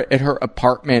show up at her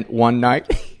apartment one night.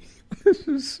 This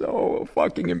is so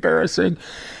fucking embarrassing.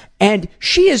 And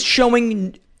she is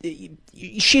showing,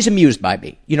 she's amused by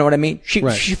me. You know what I mean?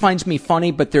 She finds me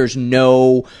funny, but there's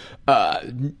no,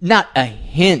 not a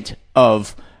hint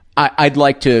of, I'd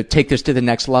like to take this to the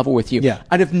next level with you. Yeah.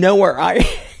 Out of nowhere, I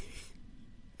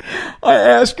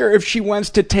ask her if she wants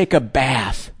to take a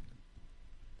bath.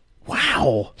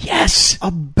 Wow. Yes. A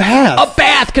bath. A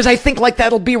bath, because I think like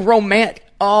that'll be romantic.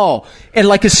 Oh. And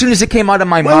like as soon as it came out of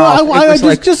my mouth,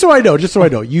 just so I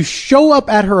know, you show up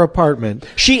at her apartment.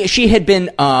 She had been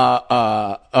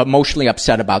emotionally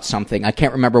upset about something. I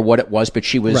can't remember what it was, but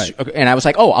she was, and I was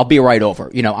like, oh, I'll be right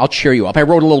over. I'll cheer you up. I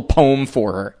wrote a little poem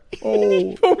for her.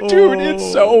 Dude,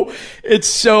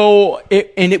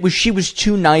 she was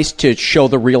too nice to show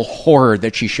the real horror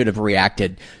that she should have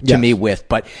reacted to me with.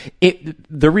 But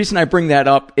the reason I bring that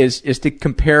up is to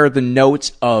compare the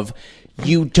notes of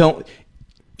you don't.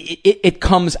 It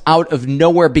comes out of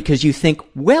nowhere because you think,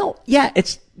 well, yeah,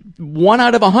 it's 1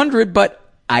 out of 100, but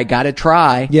I gotta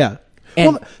try. Yeah.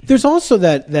 And there's also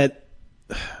that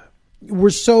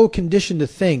we're so conditioned to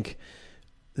think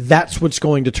that's what's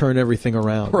going to turn everything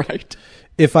around. Right.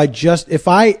 If I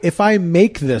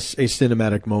make this a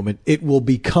cinematic moment, it will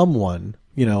become one.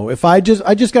 If I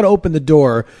just got to open the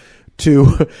door to,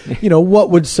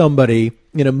 what would somebody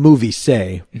in a movie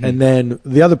say? Mm-hmm. And then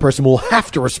the other person will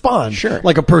have to respond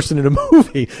like a person in a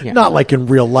movie, not like in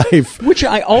real life. Which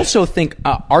I also think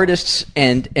artists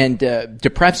and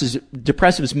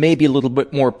depressives may be a little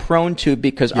bit more prone to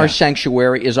because our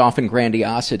sanctuary is often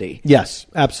grandiosity. Yes,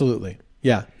 absolutely.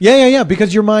 Yeah.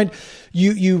 Because your mind,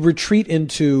 you retreat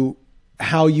into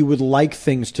how you would like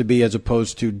things to be as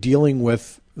opposed to dealing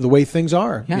with the way things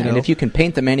are. Yeah, and if you can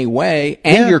paint them any way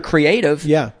and you're creative,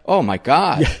 oh my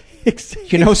God.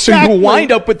 You know, so you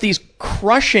wind up with these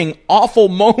crushing, awful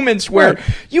moments where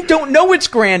you don't know it's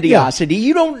grandiosity.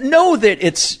 You don't know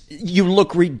that you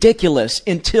look ridiculous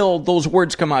until those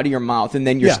words come out of your mouth, and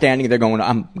then you're standing there going,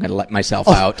 I'm going to let myself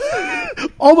out.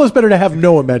 Almost better to have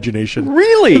no imagination.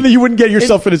 Really? And then you wouldn't get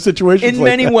yourself in a situation like that. In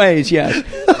many ways, yes.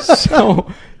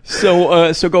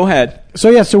 So go ahead. So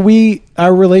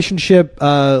our relationship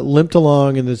limped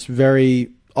along in this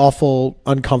very awful,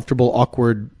 uncomfortable,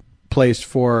 awkward place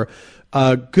for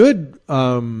a good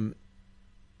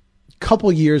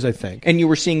couple years, I think. And you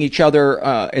were seeing each other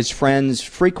as friends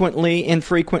frequently,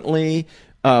 infrequently,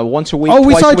 once a week. Oh,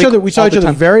 we twice saw a each week, other. We saw all each the other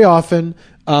time? very often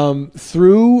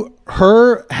through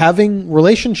her having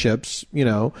relationships. You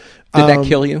know, Did that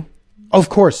kill you? Of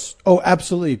course. Oh,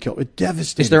 absolutely. It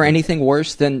devastated. Is there anything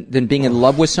worse than being in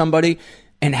love with somebody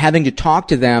and having to talk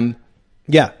to them?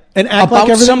 Yeah. And act about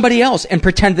like somebody else and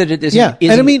pretend that it isn't. Yeah.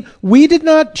 And I mean,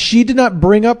 she did not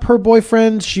bring up her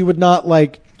boyfriend. She would not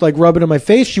like rub it in my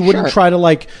face. She wouldn't try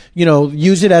to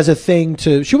use it as a thing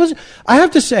I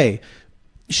have to say,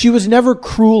 she was never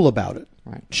cruel about it.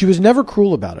 Right. She was never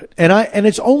cruel about it. And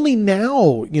it's only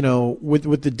now, you know,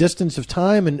 with the distance of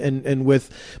time and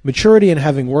with maturity and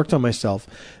having worked on myself,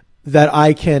 that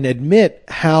I can admit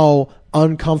how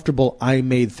uncomfortable I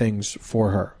made things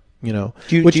for her, you know.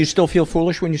 Do you still feel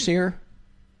foolish when you see her?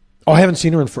 Oh, I haven't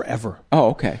seen her in forever. Oh,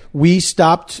 okay. We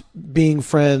stopped being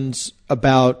friends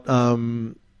about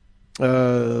a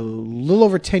little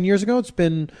over 10 years ago. It's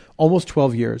been almost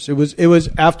 12 years. It was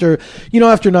after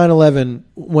 9/11,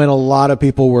 when a lot of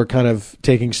people were kind of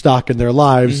taking stock in their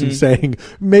lives and saying,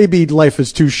 maybe life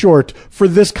is too short for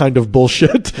this kind of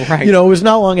bullshit. Right. You know, it was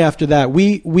not long after that.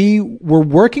 We were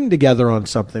working together on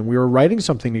something. We were writing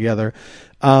something together.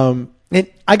 And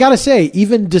I gotta say,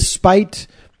 even despite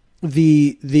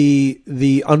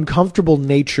the uncomfortable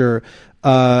nature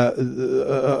of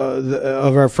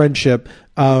our friendship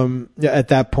at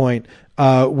that point,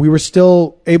 we were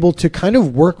still able to kind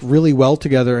of work really well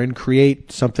together and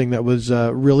create something that was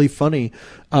really funny.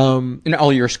 And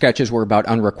all your sketches were about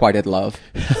unrequited love,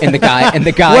 and the guy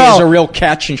Well, is a real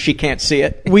catch, and she can't see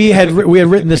it. we had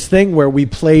written this thing where we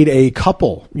played a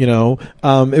couple, you know.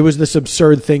 It was this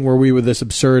absurd thing where we were this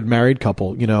absurd married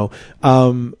couple, you know.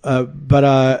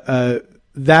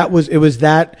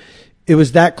 It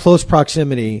was that close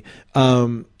proximity,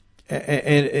 and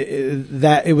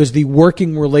that it was the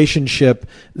working relationship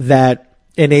that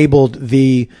enabled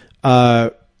the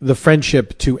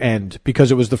friendship to end,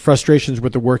 because it was the frustrations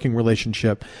with the working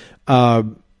relationship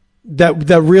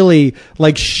that really,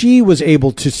 like, she was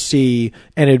able to see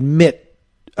and admit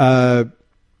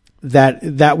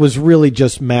that was really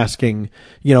just masking,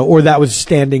 you know, or that was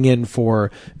standing in for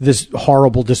this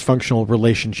horrible dysfunctional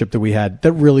relationship that we had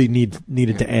that really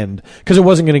needed to end, because it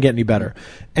wasn't going to get any better.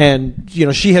 And, you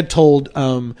know, she had told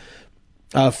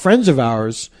friends of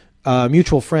ours,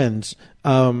 mutual friends,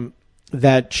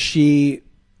 that she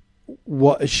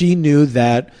knew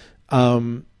that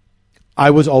I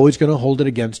was always going to hold it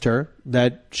against her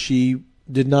that she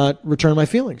did not return my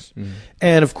feelings.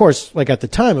 And of course, like, at the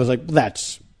time, I was like,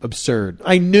 that's absurd.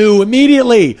 I knew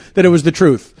immediately that it was the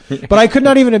truth, but I could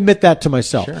not even admit that to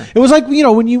myself. Sure. It was like, you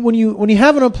know, when you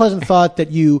have an unpleasant thought that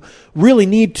you really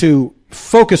need to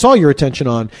focus all your attention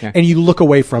on, and you look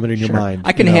away from it in your mind.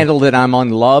 I can handle that I'm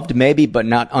unloved, maybe, but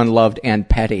not unloved and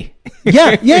petty.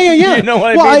 Yeah. You know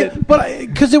what I mean?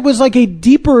 Because it was like a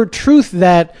deeper truth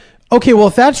that, okay, well,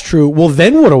 if that's true, well,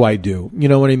 then what do I do? You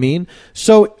know what I mean?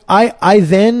 So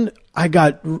I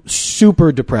got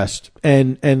super depressed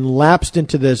and lapsed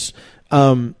into this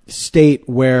state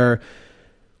where,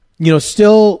 you know,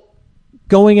 still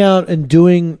going out and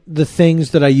doing the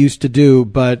things that I used to do,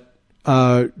 but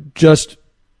just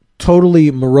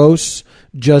totally morose,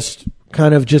 just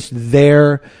kind of just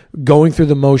there, going through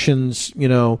the motions, you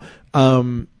know,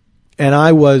 and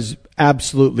I was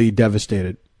absolutely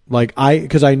devastated. Like,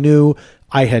 because I knew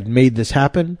I had made this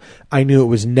happen. I knew it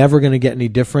was never going to get any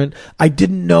different. I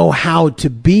didn't know how to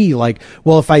be like,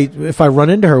 well, if I run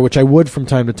into her, which I would from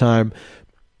time to time,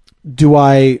 do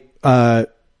I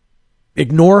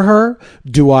ignore her?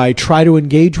 Do I try to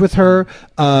engage with her?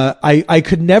 I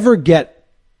could never get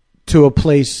to a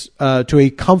place, to a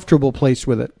comfortable place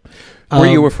with it. Were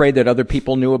you afraid that other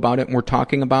people knew about it and were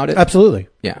talking about it? Absolutely.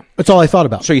 Yeah. That's all I thought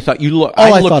about. So you thought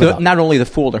I thought about. Not only the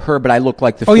fool to her, but I look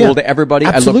like the fool to everybody.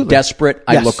 Absolutely. I look desperate.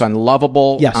 Yes. I look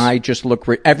unlovable. Yes. I just look,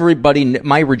 everybody,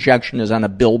 my rejection is on a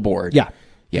billboard. Yeah.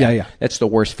 That's the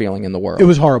worst feeling in the world. It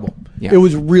was horrible. Yeah. It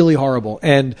was really horrible.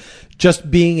 And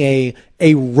just being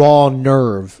a raw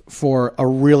nerve for a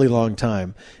really long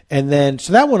time. And then,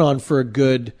 so that went on for a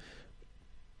good,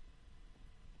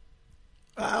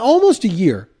 almost a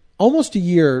year. almost a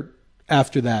year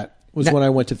after that was when I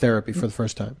went to therapy for the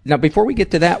first time. Now, before we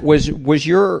get to that, was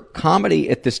your comedy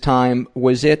at this time,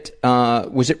 was it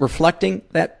reflecting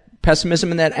that pessimism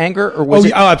and that anger, or was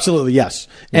it? Oh, absolutely, yes.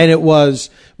 Yeah. And it was,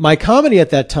 my comedy at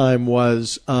that time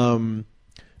was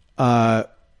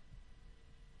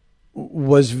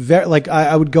very, like,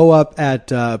 I would go up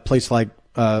at a place like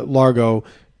Largo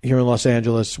here in Los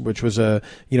Angeles, which was a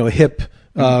hip,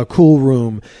 cool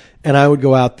room, and I would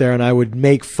go out there and I would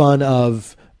make fun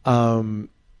of other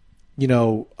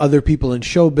people in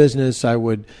show business. I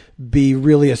would be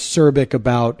really acerbic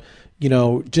about,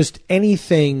 just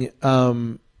anything,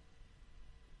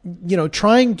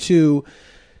 trying to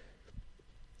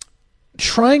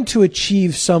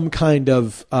achieve some kind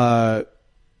of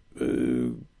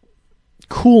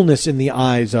coolness in the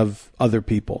eyes of other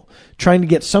people, trying to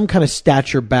get some kind of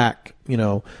stature back,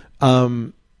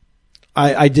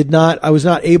 I was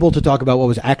not able to talk about what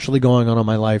was actually going on in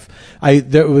my life.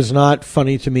 That was not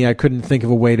funny to me. I couldn't think of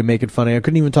a way to make it funny. I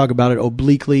couldn't even talk about it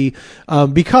obliquely,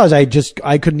 because I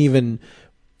didn't even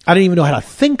know how to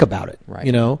think about it.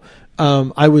 Right.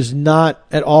 I was not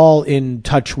at all in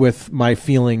touch with my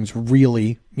feelings,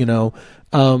 really,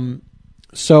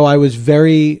 so I was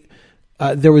very,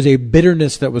 there was a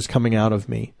bitterness that was coming out of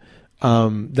me,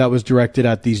 that was directed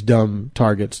at these dumb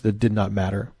targets that did not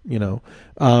matter,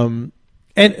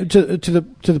 and to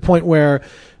the point where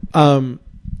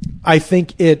I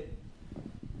think it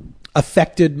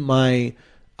affected my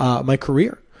my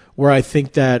career, where I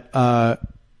think that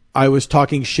I was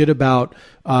talking shit about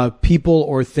people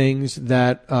or things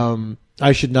that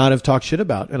I should not have talked shit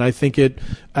about, and I think it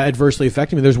adversely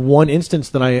affected me. There's one instance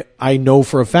that I know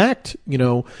for a fact,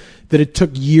 that it took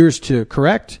years to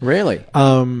correct. Really?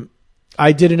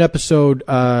 I did an episode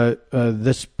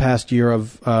this past year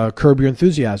of Curb Your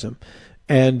Enthusiasm,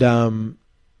 and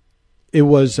it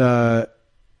was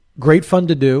great fun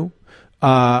to do.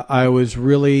 I was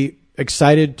really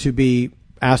excited to be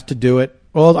asked to do it.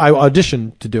 Well, I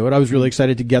auditioned to do it. I was really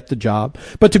excited to get the job,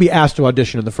 but to be asked to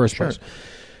audition in the first place.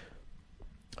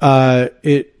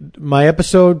 My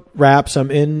episode wraps.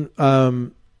 I'm in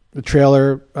the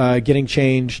trailer, getting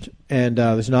changed, and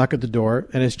there's a knock at the door,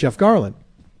 and it's Jeff Garlin.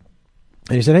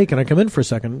 And he said, "Hey, can I come in for a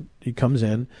second?" He comes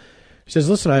in. He says,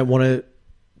 "Listen, I want to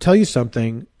tell you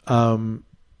something.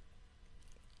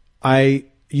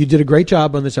 You did a great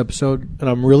job on this episode, and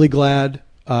I'm really glad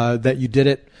that you did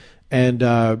it.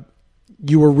 And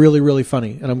you were really, really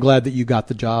funny. And I'm glad that you got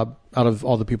the job out of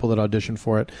all the people that auditioned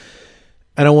for it.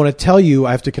 And I want to tell you,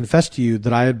 I have to confess to you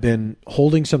that I had been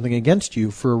holding something against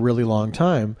you for a really long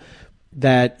time.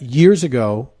 That years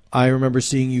ago, I remember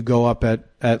seeing you go up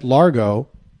at Largo,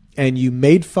 and you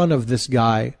made fun of this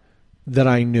guy that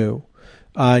I knew.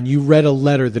 And you read a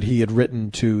letter that he had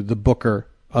written to the booker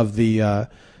of the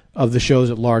shows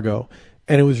at Largo.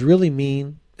 And it was really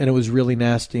mean, and it was really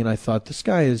nasty. And I thought, this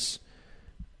guy is...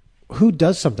 who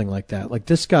does something like that? Like,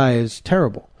 this guy is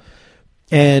terrible.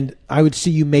 And I would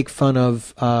see you make fun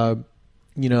of,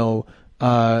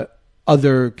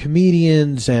 other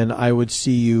comedians, and I would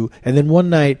see you. And then one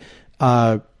night,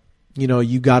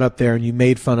 you got up there and you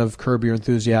made fun of Curb Your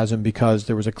Enthusiasm because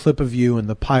there was a clip of you in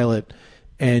the pilot,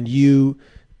 and you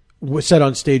said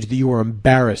on stage that you were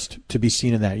embarrassed to be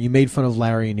seen in that. You made fun of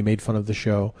Larry and you made fun of the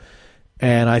show.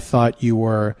 And I thought you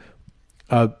were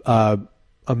a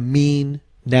mean,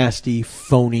 nasty,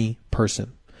 phony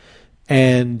person.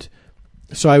 And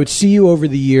so I would see you over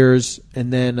the years,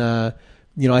 and then, I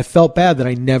felt bad that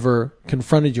I never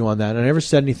confronted you on that. And I never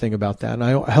said anything about that. And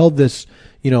I held this,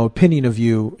 opinion of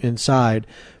you inside.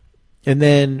 And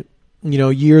then,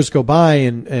 years go by,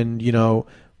 and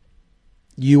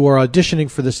you were auditioning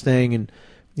for this thing. And,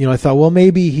 I thought, well,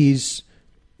 maybe he's,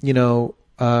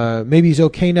 maybe he's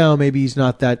okay now. Maybe he's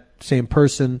not that same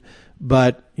person.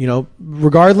 But,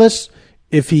 regardless,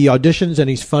 if he auditions and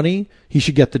he's funny, he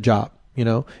should get the job,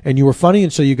 and you were funny.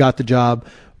 And so you got the job.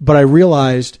 But I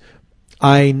realized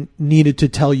I needed to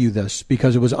tell you this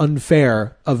because it was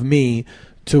unfair of me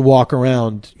to walk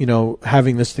around,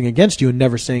 having this thing against you and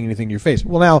never saying anything to your face.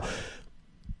 Well, now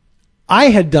I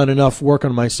had done enough work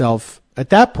on myself at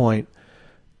that point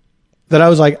that I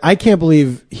was like, I can't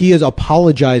believe he is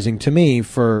apologizing to me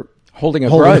for holding a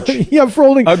grudge. Yeah, for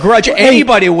holding a grudge.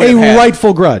 Anybody would have a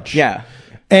rightful grudge. Yeah.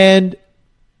 And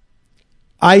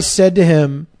I said to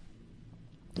him,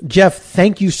 Jeff,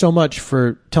 thank you so much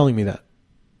for telling me that.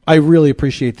 I really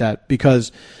appreciate that,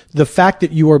 because the fact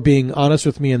that you are being honest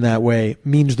with me in that way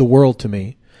means the world to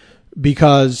me,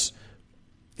 because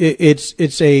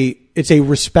it's a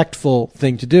respectful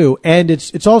thing to do, and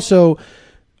it's also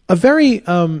a very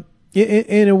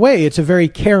in a way, it's a very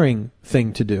caring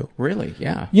thing to do. Really?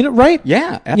 Yeah. You know, right?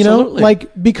 Yeah, absolutely.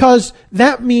 Because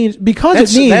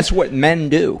that's what men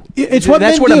do. It's what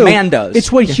that's men what do. a man does.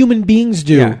 It's what human beings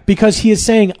do. Yeah. Because he is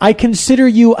saying, I consider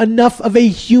you enough of a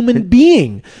human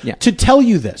being to tell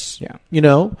you this. Yeah. You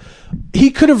know,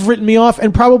 he could have written me off,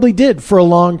 and probably did for a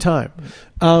long time.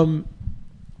 But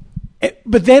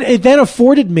then it then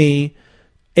afforded me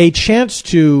a chance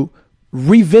to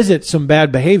revisit some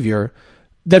bad behavior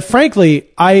that, frankly,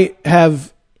 I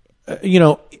have,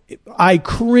 I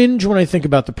cringe when I think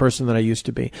about the person that I used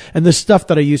to be and the stuff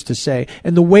that I used to say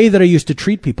and the way that I used to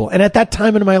treat people. And at that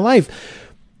time in my life,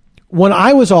 when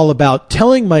I was all about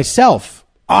telling myself,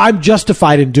 I'm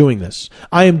justified in doing this.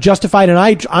 I am justified, and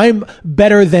I'm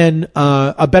better than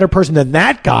a better person than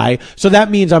that guy. So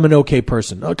that means I'm an okay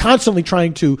person. Constantly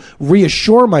trying to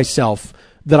reassure myself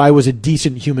that I was a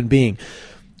decent human being,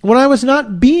 when I was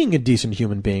not being a decent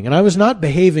human being, and I was not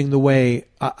behaving the way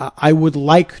I would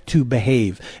like to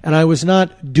behave, and I was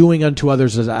not doing unto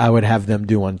others as I would have them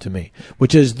do unto me,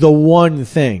 which is the one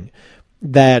thing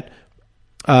that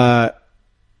I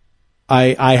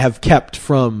have kept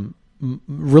from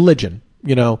religion.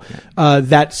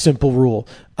 That simple rule.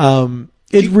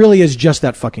 It really is just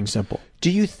that fucking simple.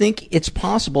 Do you think it's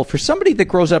possible for somebody that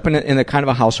grows up in a kind of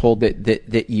a household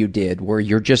that you did, where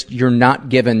you're not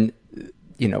given,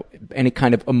 any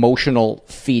kind of emotional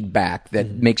feedback that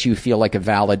makes you feel like a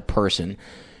valid person?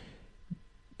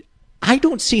 I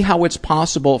don't see how it's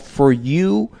possible for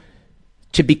you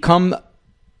to become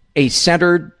a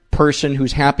centered person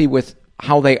who's happy with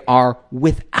how they are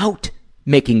without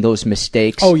making those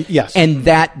mistakes. Oh, yes. And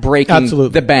that breaking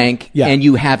Absolutely. the bank, Yeah. and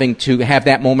you having to have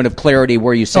that moment of clarity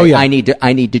where you say, I need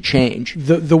to change.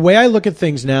 The way I look at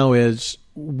things now is,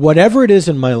 whatever it is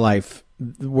in my life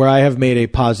where I have made a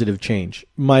positive change,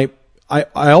 I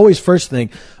always first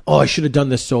think, I should have done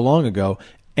this so long ago.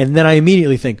 And then I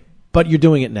immediately think, but you're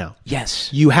doing it now.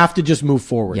 Yes. You have to just move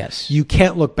forward. Yes. You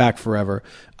can't look back forever.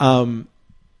 It's,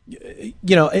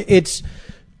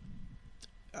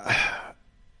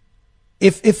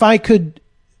 if I could,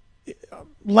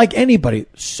 like anybody,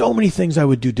 so many things I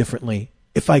would do differently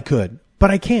if I could, but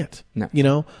I can't.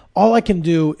 No. All I can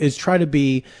do is try to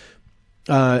be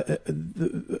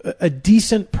a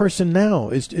decent person now.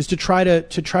 Is to try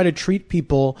to treat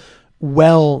people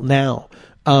well now,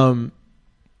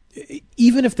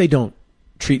 even if they don't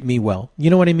treat me well.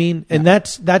 You know what I mean? Yeah. And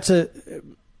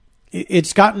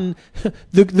it's gotten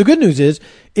the good news is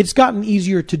it's gotten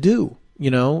easier to do.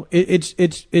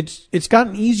 It's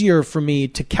gotten easier for me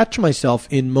to catch myself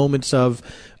in moments of,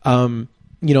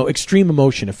 extreme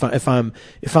emotion. If I'm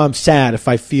sad, if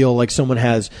I feel like someone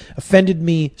has offended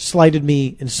me, slighted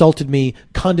me, insulted me,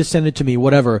 condescended to me,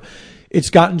 whatever,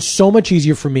 it's gotten so much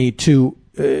easier for me to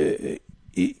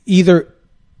either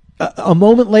a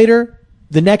moment later,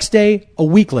 the next day, a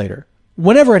week later,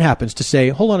 whenever it happens, to say,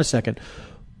 hold on a second,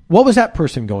 what was that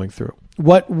person going through?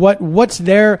 What's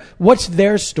their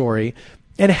story,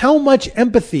 and how much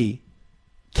empathy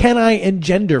can I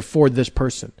engender for this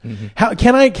person? Mm-hmm. How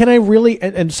can I really?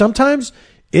 And sometimes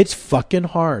it's fucking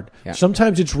hard. Yeah.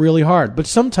 Sometimes it's really hard. But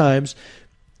sometimes,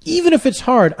 even if it's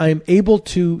hard, I'm able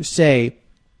to say,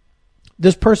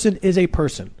 this person is a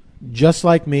person just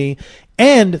like me,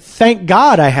 and thank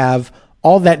God I have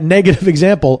all that negative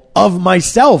example of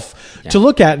myself to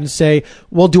look at and say,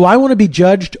 well, do I want to be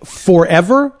judged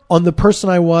forever on the person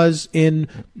I was in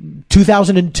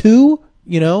 2002?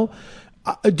 Do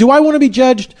I want to be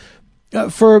judged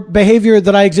for behavior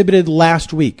that I exhibited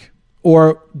last week?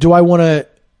 Or do I want to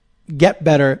get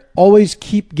better, always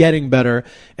keep getting better,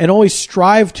 and always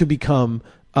strive to become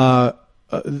a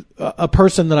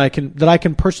person that I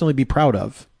can personally be proud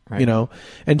of, right.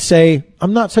 And say,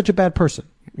 I'm not such a bad person,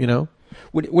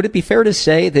 Would it be fair to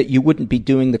say that you wouldn't be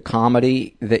doing the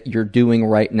comedy that you're doing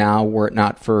right now were it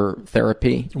not for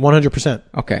therapy? 100%.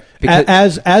 Okay.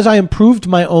 As I improved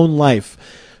my own life,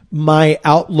 my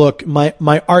outlook,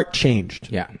 my art changed.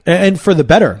 Yeah. And for the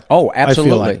better. Oh,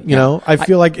 absolutely. I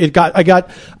feel like,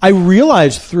 I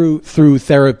realized through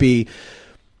therapy,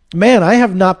 man, I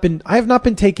have not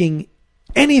been taking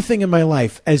anything in my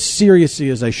life as seriously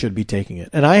as I should be taking it.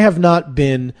 And I have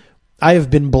been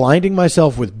blinding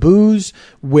myself with booze,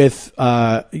 with,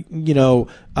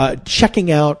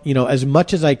 checking out, as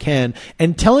much as I can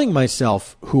and telling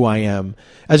myself who I am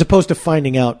as opposed to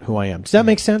finding out who I am. Does that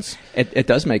make sense? It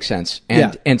does make sense.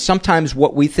 And sometimes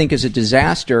what we think is a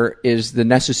disaster is the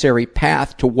necessary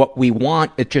path to what we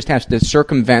want. It just has to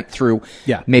circumvent through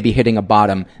maybe hitting a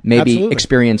bottom, maybe Absolutely.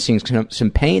 experiencing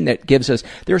some pain that gives us,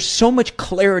 there's so much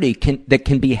clarity that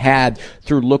can be had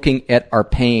through looking at our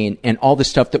pain and all the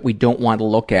stuff that we don't want to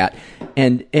look at.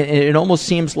 And it almost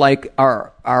seems like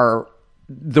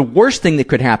the worst thing that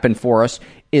could happen for us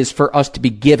is for us to be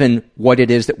given what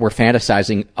it is that we're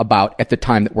fantasizing about at the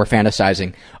time that we're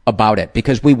fantasizing about it,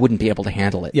 because we wouldn't be able to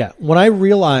handle it. Yeah. When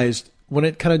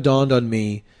it kind of dawned on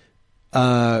me,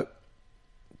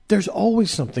 there's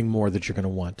always something more that you're going to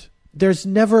want. There's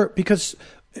never, because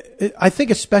I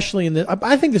think especially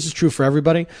I think this is true for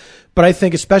everybody, but I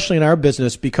think especially in our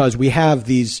business, because we have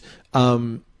these,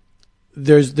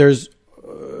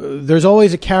 there's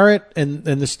always a carrot and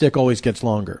the stick always gets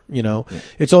longer,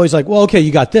 It's always like, well, okay,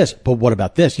 you got this, but what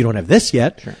about this? You don't have this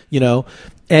yet, sure.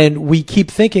 And we keep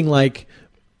thinking like,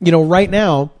 right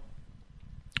now,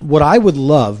 what I would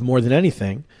love more than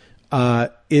anything,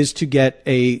 is to get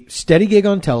a steady gig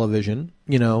on television,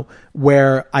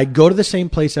 where I go to the same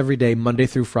place every day, Monday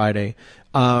through Friday,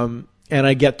 and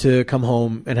I get to come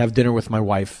home and have dinner with my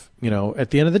wife, at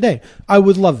the end of the day. I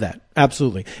would love that.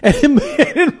 Absolutely. And in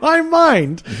my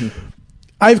mind,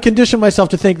 I've conditioned myself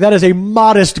to think that is a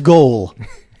modest goal.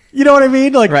 You know what I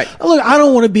mean? Like, right. Look, I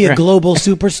don't want to be a global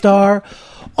superstar.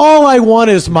 All I want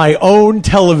is my own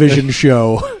television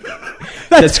show.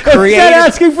 That's creative. Not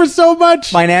asking for so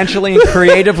much. Financially and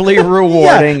creatively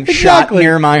rewarding, shot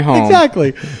near my home.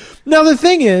 Exactly. Now, the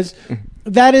thing is,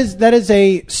 that is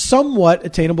a somewhat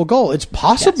attainable goal. It's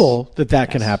possible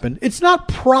that can happen. It's not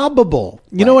probable.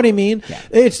 You know what I mean? Yeah.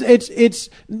 It's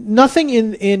nothing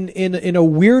in a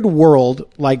weird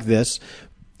world like this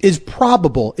is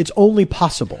probable. It's only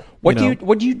possible. What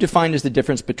do you define as the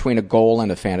difference between a goal and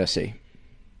a fantasy?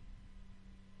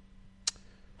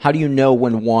 How do you know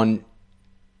when one?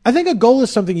 I think a goal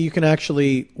is something you can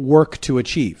actually work to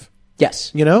achieve.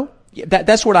 Yes.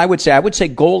 That's what I would say. I would say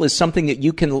goal is something that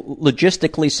you can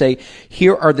logistically say,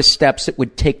 here are the steps it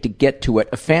would take to get to it.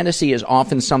 A fantasy is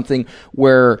often something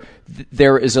where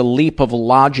there is a leap of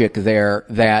logic there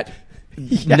that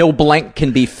no blank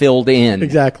can be filled in.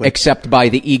 Exactly. Except by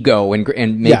the ego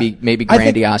and maybe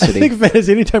grandiosity. I think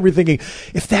fantasy, anytime you're thinking,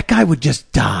 if that guy would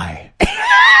just die,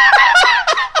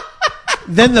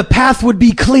 then the path would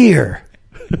be clear.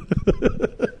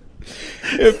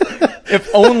 If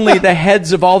only the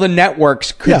heads of all the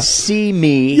networks could see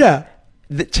me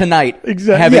tonight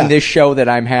having this show that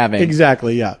I'm having.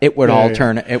 Exactly, yeah. It would all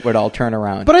turn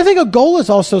around. But I think a goal is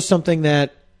also something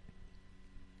that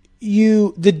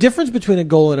the difference between a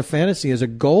goal and a fantasy is a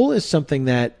goal is something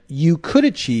that you could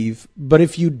achieve, but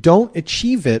if you don't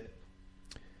achieve it,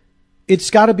 it's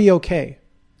got to be okay.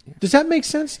 Does that make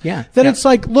sense? Yeah. It's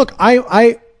like, look,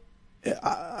 I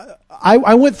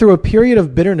went through a period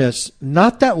of bitterness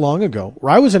not that long ago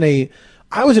where I was in a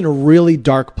really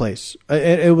dark place.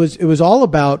 It was all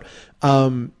about,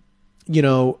 entering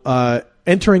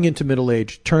into middle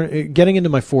age, getting into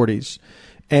my 40s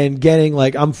and getting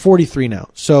like, I'm 43 now.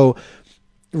 So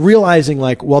realizing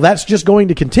like, well, that's just going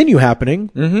to continue happening.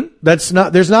 Mm-hmm.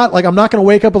 I'm not going to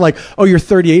wake up and like, oh, you're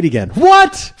 38 again.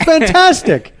 What?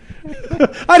 Fantastic.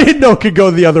 I didn't know it could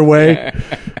go the other way.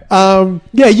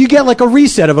 You get like a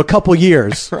reset of a couple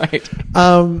years. Right.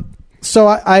 So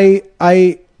I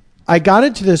got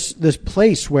into this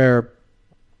place where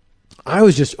I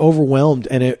was just overwhelmed,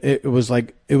 and it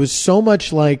was so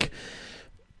much like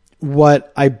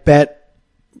what I bet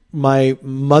my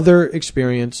mother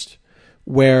experienced,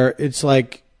 where it's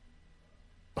like,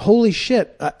 holy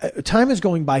shit, time is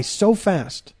going by so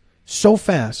fast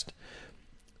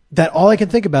that all I can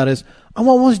think about is, I'm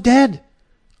almost dead.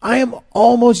 I am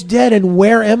almost dead, and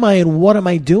where am I, and what am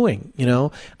I doing?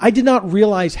 I did not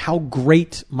realize how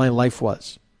great my life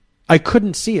was. I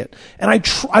couldn't see it, and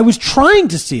I was trying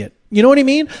to see it. You know what I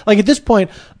mean? Like at this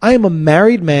point, I am a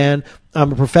married man.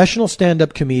 I'm a professional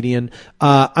stand-up comedian.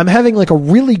 I'm having like a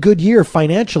really good year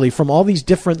financially from all these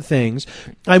different things.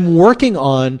 I'm working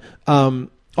on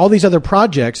all these other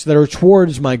projects that are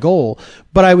towards my goal,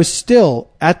 but I was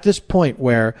still at this point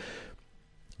where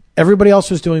everybody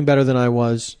else was doing better than I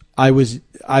was. I was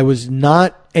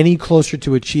not any closer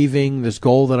to achieving this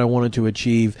goal that I wanted to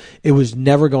achieve. It was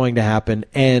never going to happen.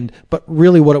 But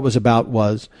really what it was about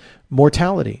was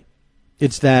mortality.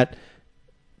 It's that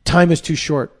time is too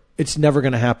short. It's never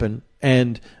going to happen.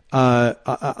 And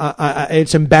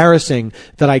it's embarrassing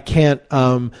that I can't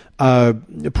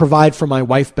provide for my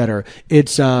wife better.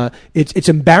 It's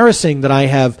embarrassing that I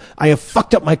have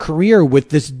fucked up my career with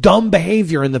this dumb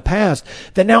behavior in the past,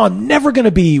 that now I'm never going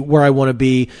to be where I want to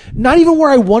be. Not even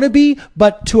where I want to be,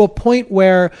 but to a point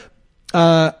where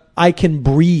I can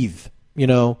breathe, you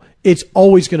know. It's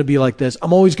always going to be like this.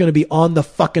 I'm always going to be on the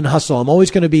fucking hustle. I'm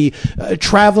always going to be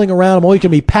traveling around. I'm always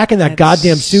going to be packing that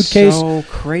goddamn suitcase. So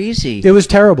crazy. It was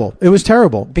terrible. It was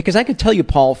terrible. Because I could tell you,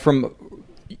 Paul, from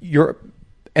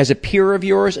as a peer of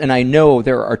yours, and I know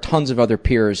there are tons of other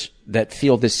peers that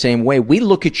feel the same way. We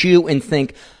look at you and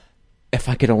think, if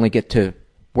I could only get to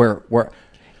where,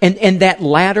 and that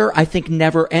ladder, I think,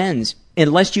 never ends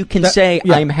unless you can say,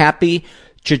 I'm happy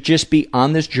to just be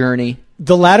on this journey.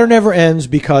 The ladder never ends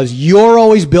because you're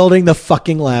always building the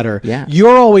fucking ladder. Yeah.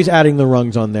 You're always adding the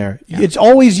rungs on there. Yeah. It's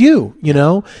always you, you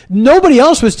know? Nobody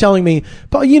else was telling me,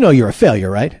 Paul, you know you're a failure,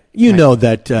 right? You know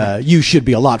that you should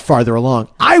be a lot farther along.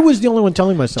 I was the only one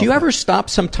telling myself. Do you ever stop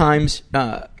sometimes?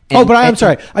 I'm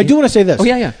sorry. I do want to say this. Oh,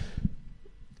 yeah.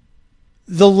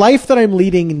 The life that I'm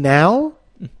leading now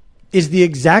is the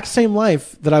exact same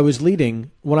life that I was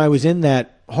leading when I was in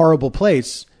that horrible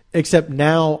place, except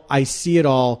now I see it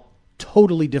all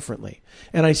totally differently,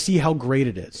 and I see how great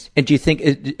it is. And do you think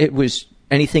it was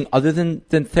anything other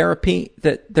than therapy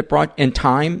that brought in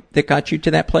time that got you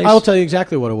to that place? I'll tell you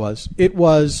exactly what it was. It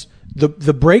was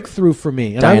the breakthrough for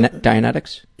me.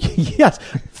 Dianetics? Yes.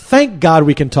 Thank God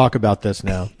we can talk about this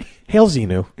now. Hail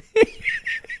Xenu.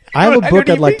 I have a book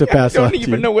I'd like to pass on to you. I don't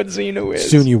even know what Xenu is.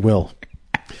 Soon you will.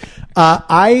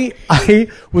 I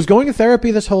was going to therapy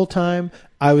this whole time.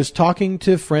 I was talking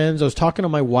to friends. I was talking to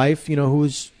my wife, you know,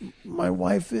 my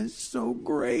wife is so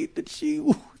great that she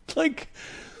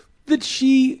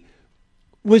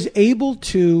was able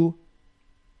to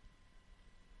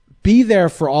be there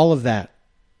for all of that.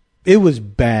 It was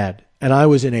bad, and I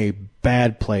was in a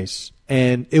bad place,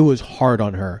 and it was hard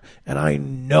on her, and I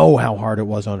know how hard it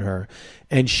was on her,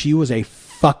 and she was a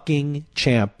fucking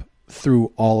champ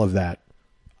through all of that.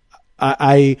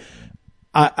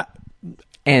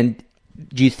 And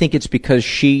do you think it's because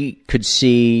she could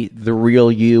see the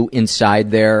real you inside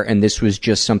there, and this was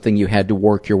just something you had to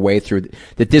work your way through?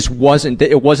 That it wasn't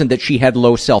that she had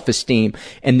low self-esteem,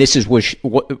 and this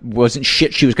wasn't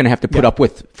shit she was going to have to put up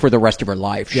with for the rest of her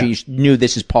life. Yeah. She knew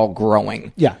this is Paul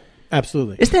growing. Yeah,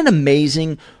 absolutely. Isn't that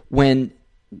amazing when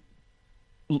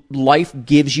life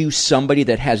gives you somebody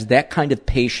that has that kind of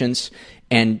patience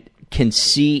and can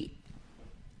see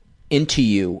into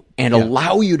you and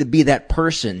allow you to be that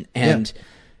person and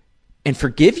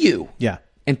forgive you. Yeah.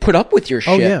 And put up with your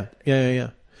shit. Oh,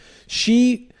 yeah.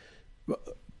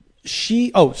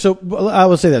 So I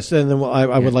will say this, and then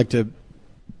I would like to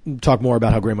talk more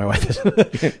about how great my wife is.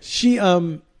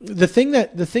 The thing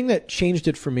that changed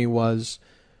it for me was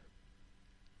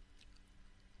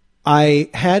I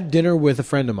had dinner with a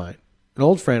friend of mine, an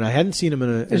old friend. I hadn't seen him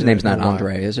in a His name's not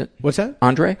Andre, is it? What's that?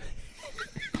 Andre?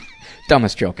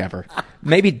 Dumbest joke ever.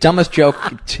 Maybe dumbest joke.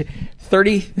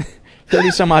 30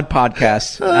 some odd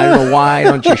podcasts. I don't know why.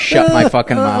 Don't you shut my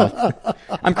fucking mouth?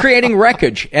 I'm creating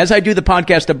wreckage. As I do the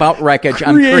podcast about wreckage,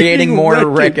 I'm creating more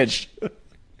wreckage.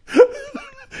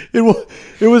 It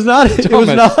was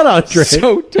not Andre.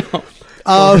 So dumb.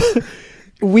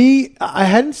 I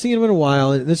hadn't seen him in a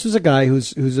while, and this was a guy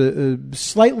who's a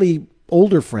slightly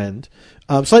older friend,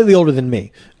 slightly older than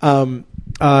me, and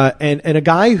a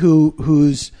guy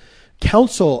whose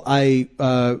counsel I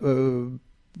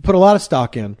put a lot of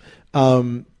stock in.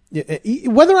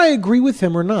 Whether I agree with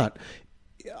him or not,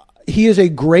 he is a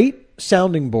great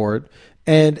sounding board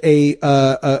and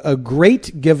a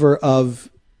great giver of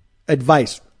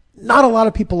advice. Not a lot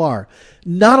of people are.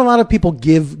 Not a lot of people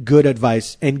give good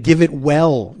advice and give it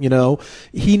well, you know.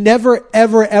 He never,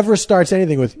 ever, ever starts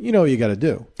anything with, you know what you got to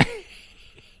do.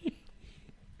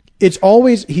 It's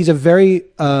always, he's a very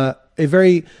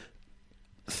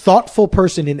thoughtful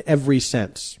person in every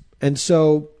sense. And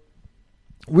so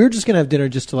we're just going to have dinner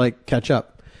just to like catch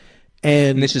up.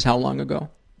 And this is how long ago?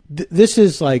 This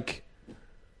is around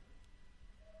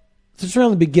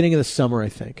the beginning of the summer, I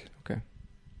think. Okay.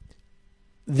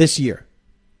 This year.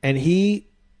 And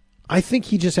I think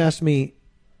he just asked me,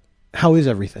 how is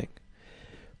everything?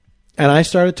 And I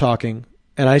started talking,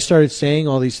 and I started saying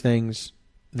all these things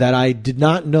that I did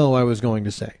not know I was going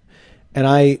to say. And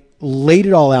I laid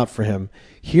it all out for him.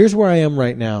 Here's where I am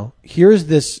right now. Here's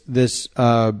this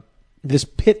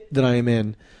pit that I am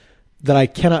in that I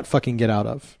cannot fucking get out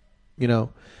of, you know?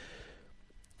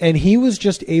 And he was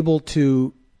just able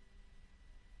to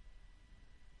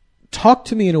talk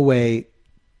to me in a way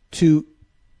to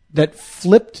that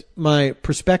flipped my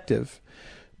perspective,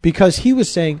 because he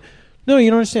was saying, no, you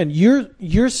don't understand.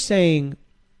 You're saying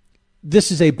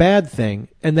this is a bad thing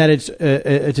and that it's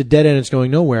a dead end, it's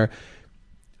going nowhere.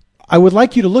 I would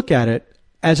like you to look at it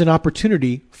as an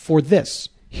opportunity for this.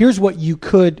 Here's what you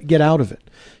could get out of it.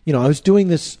 You know, I was doing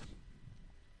this,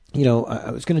 you know,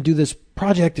 I was going to do this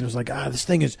project, and it was like, this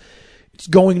thing it's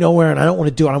going nowhere and I don't want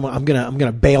to do it. I'm going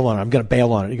to bail on it. I'm going to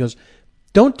bail on it. He goes,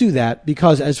 don't do that,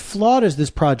 because as flawed as this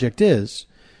project is,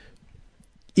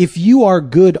 if you are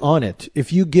good on it,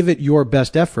 if you give it your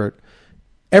best effort,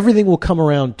 everything will come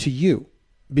around to you,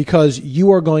 because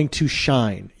you are going to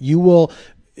shine. You will.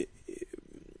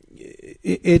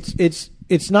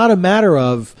 It's not a matter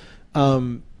of,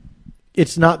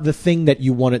 it's not the thing that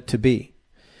you want it to be.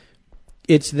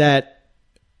 It's that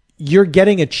you're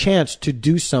getting a chance to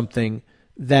do something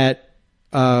that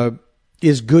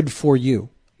is good for you.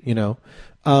 You know,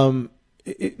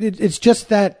 it's just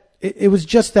that. It was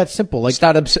just that simple. Like,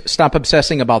 stop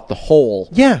obsessing about the whole.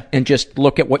 Yeah. And just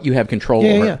look at what you have control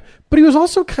over. Yeah. But he was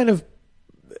also kind of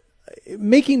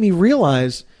making me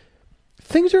realize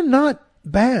things are not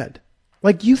bad.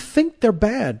 Like, you think they're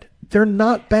bad. They're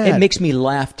not bad. It makes me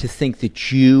laugh to think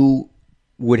that you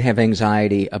would have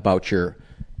anxiety about your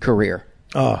career.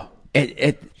 Oh.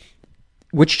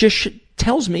 Which just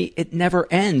tells me it never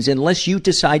ends unless you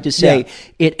decide to say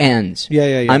it ends.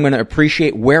 Yeah. I'm going to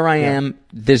appreciate where I am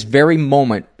this very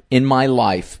moment in my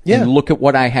life and look at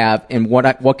what I have and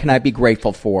what can I be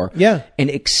grateful for. Yeah. And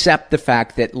accept the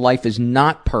fact that life is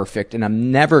not perfect and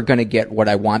I'm never going to get what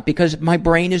I want, because my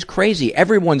brain is crazy.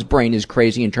 Everyone's brain is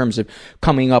crazy in terms of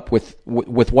coming up with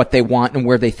what they want and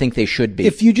where they think they should be.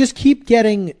 If you just keep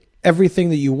getting everything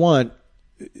that you want,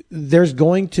 there's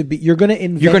going to be, you're going to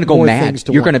invent you're going to go more mad. things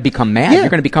to You're want. going to become mad. Yeah. You're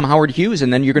going to become Howard Hughes,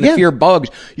 and then you're going to fear bugs.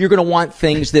 You're going to want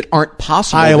things that aren't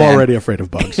possible. I am already afraid of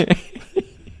bugs.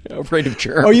 Afraid of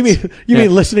germs. Oh, you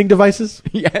mean listening devices?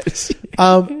 Yes.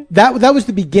 That was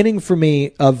the beginning for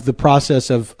me of the process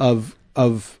of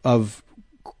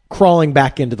crawling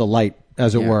back into the light,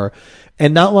 as it were.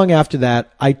 And not long after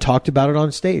that, I talked about it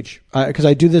on stage, because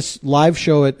I do this live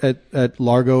show at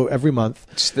Largo every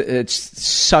month. It's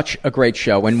such a great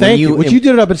show. And Thank you. You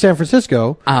did it up in San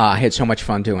Francisco. I had so much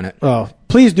fun doing it. Oh,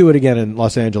 please do it again in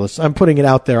Los Angeles. I'm putting it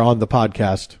out there on the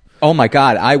podcast. Oh my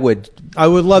God, I would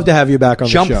love to have you back on the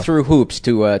show. Jump through hoops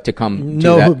to come.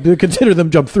 No, consider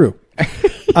them jump through.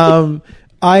 I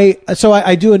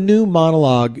do a new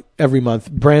monologue every month,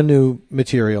 brand new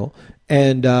material,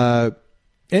 and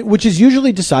which is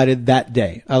usually decided that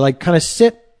day. I like kind of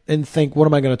sit and think, what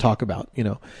am I going to talk about? You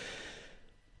know,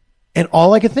 and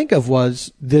all I could think of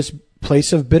was this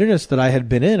place of bitterness that I had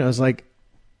been in. I was like,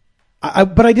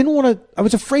 but I didn't want to. I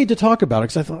was afraid to talk about it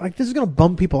because I thought, like, this is going to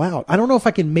bum people out. I don't know if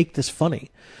I can make this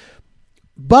funny,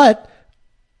 but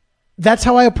that's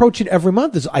how I approach it every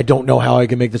month. Is I don't know how I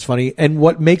can make this funny, and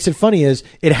what makes it funny is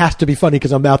it has to be funny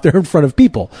because I'm out there in front of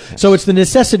people. Yes. So it's the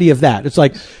necessity of that. It's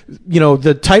like, you know,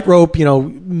 the tightrope. You know,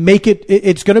 make it.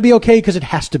 It's going to be okay because it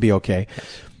has to be okay.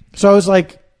 Yes. So I was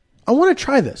like, I want to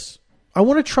try this. I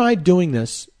want to try doing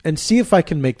this and see if I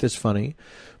can make this funny.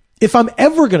 If I'm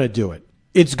ever going to do it,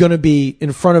 it's going to be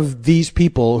in front of these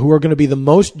people who are going to be the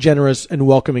most generous and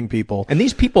welcoming people. And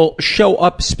these people show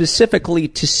up specifically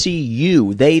to see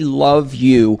you. They love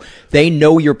you. They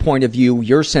know your point of view,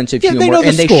 your sense of humor,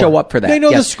 and they show up for that. They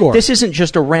know the score. This isn't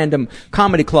just a random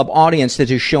comedy club audience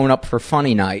that is showing up for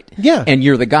funny night. Yeah. And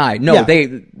you're the guy. No,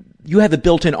 you have a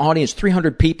built-in audience,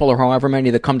 300 people or however many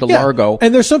that come to Largo.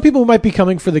 And there's some people who might be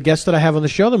coming for the guests that I have on the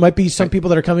show. There might be some people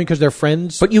that are coming because they're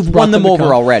friends. But you've won them over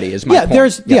already, is my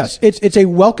point. Yes. It's a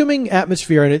welcoming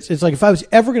atmosphere, and it's like, if I was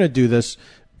ever going to do this,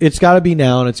 it's got to be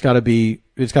now, and it's got to be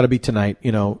tonight,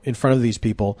 you know, in front of these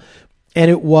people. And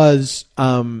it was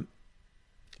a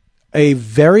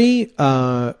very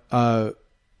and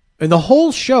the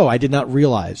whole show I did not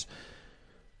realize.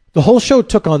 The whole show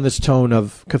took on this tone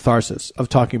of catharsis, of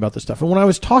talking about this stuff. And when I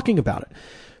was talking about it,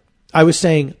 I was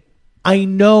saying, I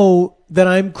know that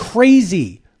I'm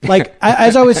crazy. Like,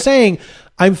 as I was saying,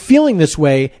 I'm feeling this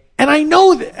way. And I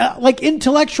know, like,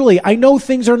 intellectually, I know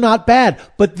things are not bad.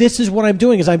 But this is what I'm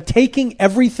doing, is I'm taking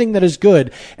everything that is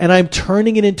good and I'm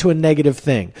turning it into a negative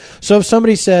thing. So if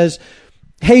somebody says,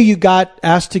 hey, you got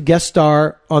asked to guest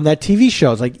star on that TV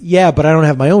show. It's like, yeah, but I don't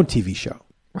have my own TV show.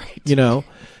 Right. You know?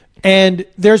 And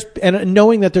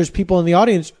knowing that there's people in the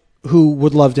audience who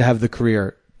would love to have the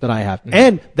career that I have. Mm-hmm.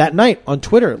 And that night on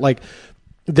Twitter, like,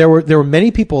 there were many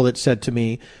people that said to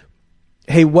me,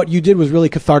 hey, what you did was really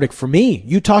cathartic for me.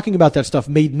 You talking about that stuff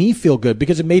made me feel good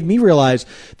because it made me realize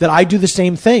that I do the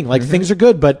same thing. Like things are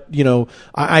good, but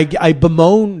I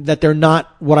bemoan that they're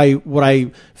not what I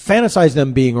fantasize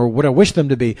them being or what I wish them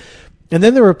to be. And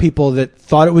then there were people that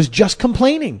thought it was just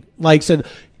complaining, like said,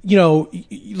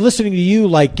 listening to you,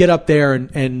 like get up there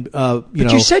and but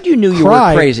you said you knew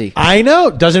cry. You were crazy. I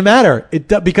know. Doesn't matter.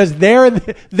 Because they're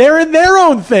in their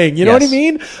own thing. You know what I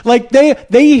mean? Like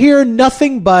they hear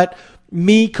nothing but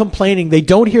me complaining. They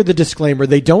don't hear the disclaimer.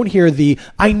 They don't hear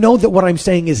I know that what I'm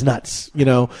saying is nuts,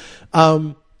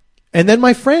 and then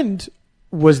my friend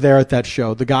was there at that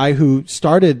show, the guy who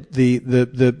started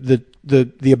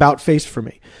the about face for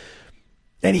me.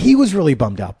 And he was really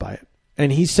bummed out by it.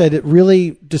 And he said, it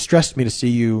really distressed me to see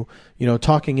you,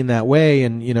 talking in that way.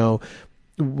 And, I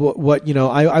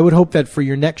would hope that for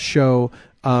your next show,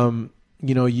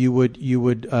 you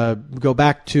would go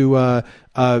back to,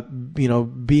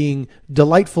 being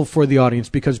delightful for the audience,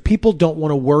 because people don't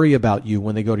want to worry about you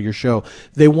when they go to your show.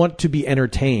 They want to be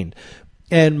entertained.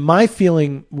 And my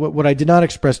feeling, what I did not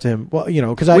express to him,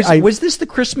 because was this the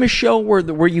Christmas show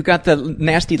where you got the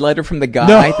nasty letter from the guy?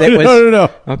 No.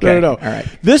 Okay. No. All right.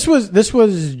 This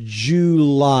was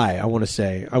July. I want to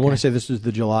say. I want to say this was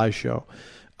the July show.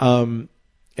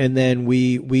 And then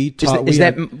we talked. Was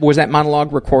that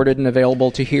monologue recorded and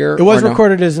available to hear? It was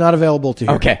recorded. It is not available to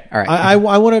hear. Okay. All right. I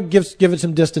want to give it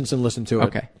some distance and listen to it.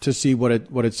 Okay. To see what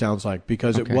it sounds like,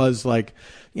 because it was like,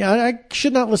 I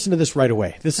should not listen to this right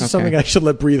away. This is something I should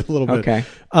let breathe a little bit. Okay.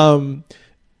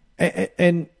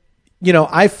 And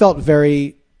I felt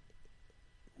very.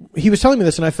 He was telling me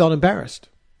this, and I felt embarrassed.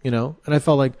 And I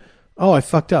felt like, oh, I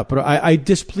fucked up. But I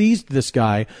displeased this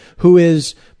guy who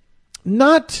is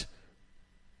not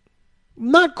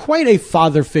quite a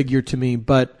father figure to me,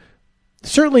 but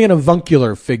certainly an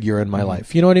avuncular figure in my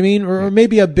life. You know what I mean? Or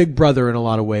maybe a big brother in a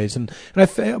lot of ways.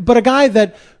 But a guy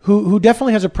that who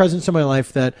definitely has a presence in my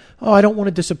life that, I don't want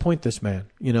to disappoint this man,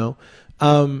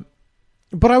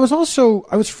 But I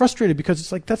was frustrated because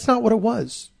it's like, that's not what it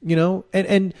was,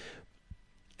 and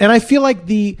I feel like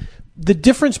the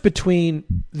difference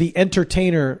between the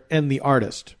entertainer and the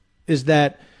artist is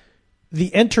that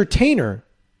the entertainer,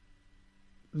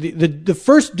 the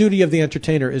first duty of the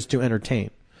entertainer is to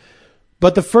entertain,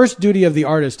 but the first duty of the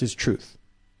artist is truth.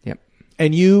 Yep.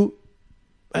 And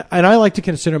I like to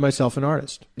consider myself an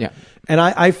artist. Yeah. And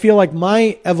I feel like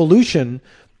my evolution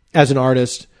as an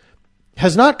artist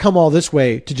has not come all this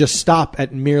way to just stop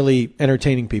at merely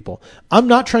entertaining people. I'm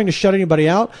not trying to shut anybody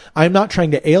out. I'm not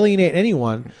trying to alienate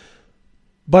anyone,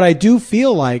 but I do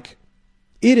feel like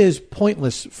it is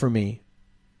pointless for me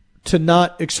to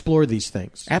not explore these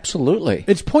things. Absolutely.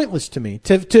 It's pointless to me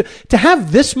to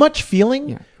have this much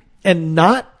feeling and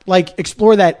not like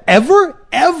explore that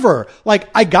ever. Like,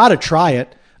 I gotta try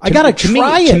it. I gotta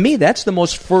try it. To me, that's the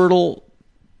most fertile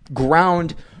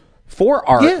ground for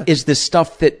art, is the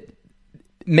stuff that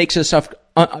makes us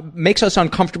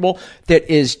uncomfortable,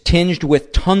 that is tinged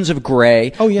with tons of gray,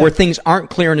 where things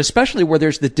aren't clear, and especially where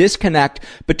there's the disconnect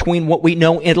between what we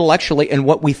know intellectually and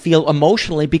what we feel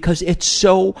emotionally, because it's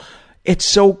so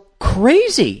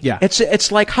crazy. Yeah.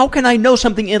 It's like, how can I know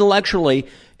something intellectually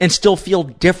and still feel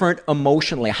different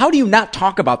emotionally? How do you not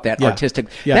talk about that artistic?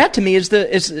 Yeah. That to me is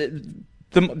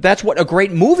that's what a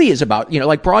great movie is about.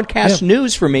 Like broadcast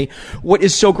news for me, what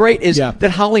is so great is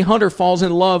that Holly Hunter falls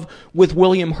in love with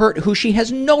William Hurt, who she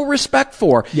has no respect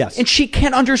for. Yes. And she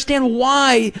can't understand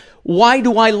why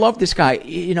do I love this guy?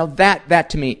 That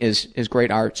to me is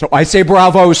great art. So I say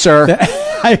bravo, sir.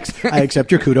 I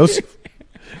accept your kudos.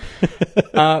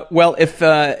 Well,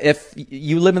 if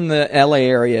you live in the LA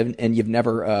area and you've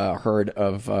never heard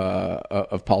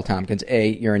of Paul Tompkins, A,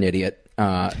 you're an idiot.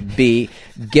 B,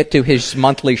 get to his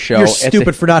monthly show. You're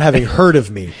stupid for not having heard of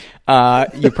me.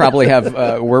 You probably have.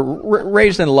 We're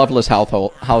raised in a loveless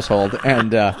household,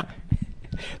 and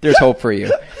there's hope for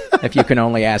you. If you can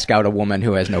only ask out a woman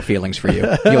who has no feelings for you,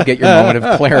 you'll get your moment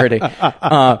of clarity.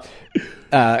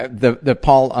 The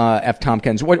Paul F.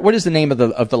 Tompkins. What is the name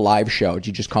of the live show? Did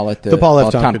you just call it the Paul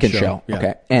F. Tompkins show? Yeah.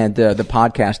 Okay. And the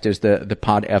podcast is the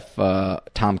Pod F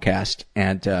Tomcast,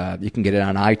 and you can get it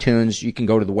on iTunes. You can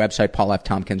go to the website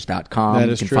paulftompkins.com.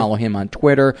 You can follow him on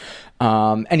Twitter.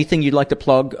 Anything you'd like to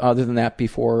plug other than that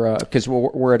before? Because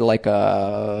we're at like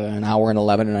an hour and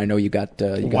 11, and I know you got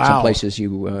some places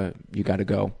you got to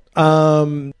go.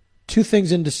 Two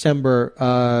things in December.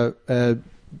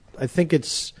 I think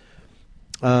it's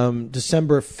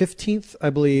December 15th, I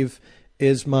believe,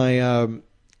 is my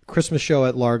Christmas show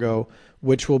at Largo,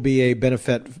 which will be a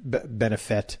benefit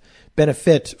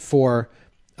for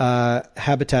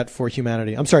Habitat for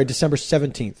Humanity. I'm sorry, December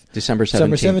 17th. December 17th.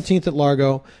 December 17th at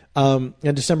Largo.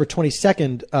 And December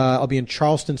 22nd, I'll be in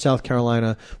Charleston, South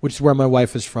Carolina, which is where my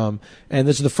wife is from. And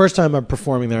this is the first time I'm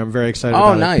performing there. I'm very excited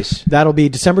about it. Oh, nice. That'll be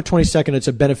December 22nd. It's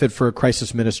a benefit for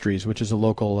Crisis Ministries, which is a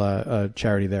local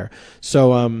charity there.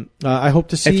 So I hope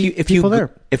to see people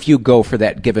there. If you go for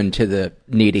that given to the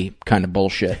needy kind of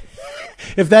bullshit.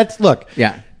 If that's, look,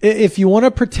 yeah. If you want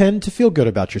to pretend to feel good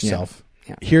about yourself,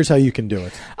 here's how you can do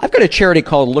it. I've got a charity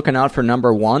called Looking Out for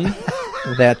Number One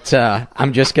that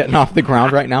I'm just getting off the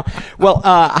ground right now. Well,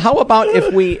 how about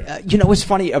if we, it's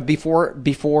funny, before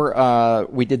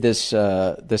we did this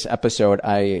episode,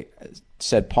 I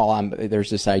said, Paul, there's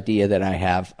this idea that I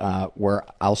have where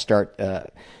I'll start,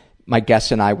 my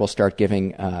guests and I will start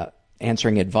giving,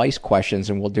 answering advice questions,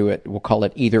 and we'll call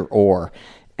it either or.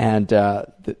 And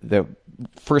the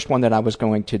first one that I was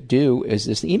going to do is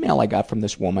this email I got from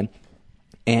this woman,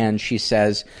 and she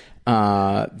says,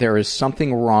 there is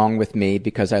something wrong with me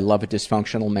because I love a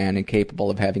dysfunctional man incapable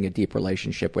of having a deep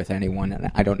relationship with anyone,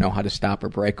 and I don't know how to stop or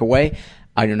break away.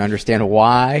 I don't understand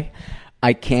why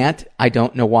I can't. I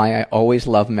don't know why I always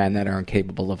love men that are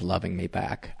incapable of loving me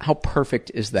back. How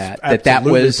perfect is that?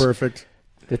 Absolutely perfect.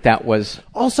 That was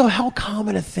also, how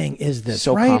common a thing is this?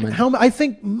 So right? common. I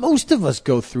think most of us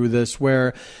go through this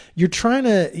where you're trying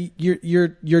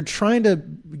to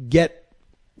get.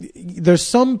 There's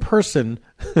some person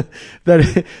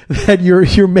that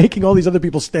you're making all these other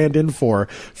people stand in for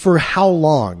how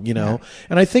long, Yeah.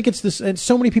 And I think it's this, and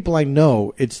so many people I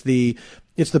know, it's the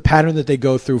pattern that they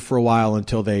go through for a while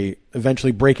until they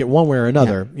eventually break it one way or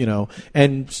another,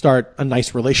 and start a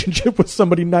nice relationship with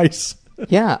somebody nice.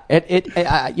 Yeah,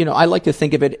 I like to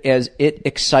think of it as it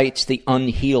excites the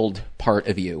unhealed part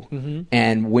of you,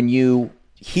 and when you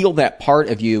heal that part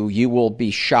of you, you will be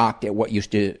shocked at what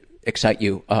used to excite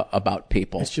you about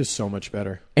people. It's just so much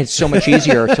better. It's so much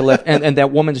easier to live. And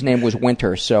that woman's name was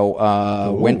Winter.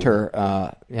 So Winter,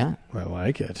 yeah, I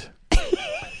like it.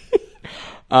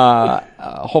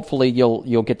 Hopefully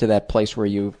you'll get to that place where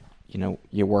you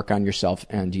work on yourself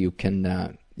and you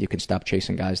can stop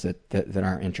chasing guys that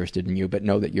aren't interested in you, but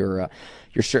know that you're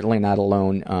certainly not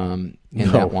alone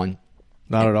in that one.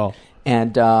 Not at all.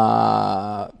 And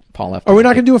Paul, are we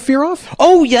not going to do a fear off?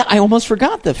 Oh yeah, I almost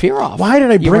forgot the fear off. Why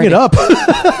did I bring it up?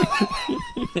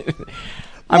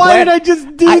 Why did I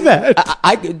just do that?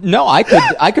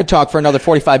 I could talk for another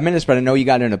 45 minutes, but I know you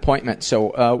got an appointment.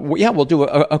 So we'll do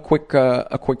a quick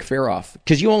fear off,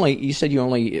 because you said you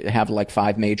only have like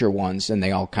 5 major ones, and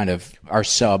they all kind of are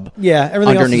sub. Yeah,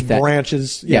 everything underneath else is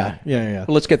branches. Yeah. Well,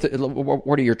 let's get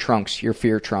what are your trunks? Your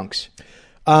fear trunks.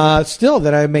 Still,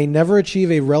 that I may never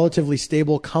achieve a relatively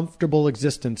stable, comfortable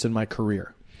existence in my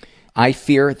career. I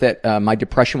fear that my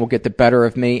depression will get the better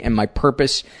of me, and my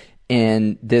purpose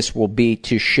in this will be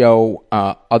to show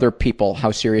other people how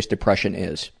serious depression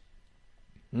is.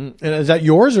 And is that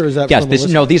yours, or is that? Yes,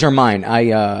 from these are mine. I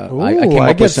came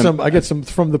up with some. I get some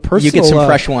from the personal. You get some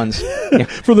fresh ones. Yeah.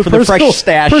 from the fresh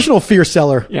stash. Personal fear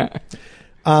seller. Yeah.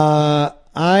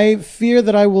 I fear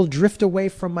that I will drift away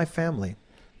from my family.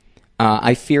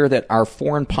 I fear that our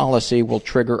foreign policy will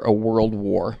trigger a world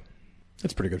war.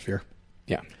 That's a pretty good fear.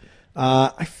 Yeah.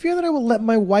 I fear that I will let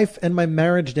my wife and my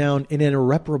marriage down in an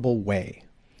irreparable way.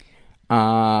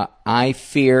 I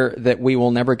fear that we will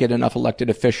never get enough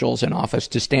elected officials in office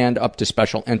to stand up to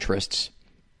special interests.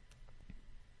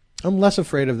 I'm less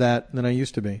afraid of that than I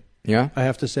used to be. Yeah? I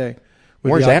have to say.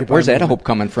 Where's that hope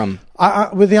coming from?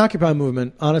 With the Occupy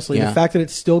movement, honestly, Yeah. the fact that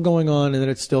it's still going on and that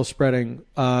it's still spreading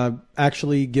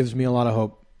actually gives me a lot of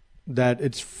hope that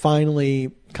it's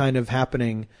finally kind of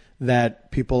happening, that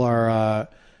people are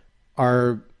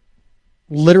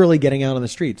literally getting out on the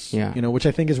streets. Yeah. Which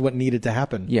I think is what needed to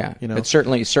happen. Yeah. It's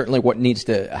certainly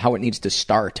how it needs to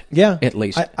start. Yeah. At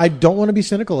least. I don't want to be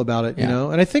cynical about it,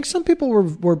 and I think some people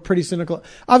were pretty cynical.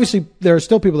 Obviously, there are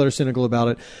still people that are cynical about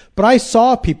it, but I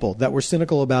saw people that were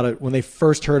cynical about it when they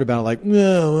first heard about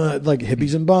it, like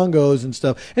hippies and bongos and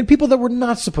stuff, and people that were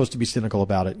not supposed to be cynical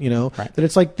about it, Right. that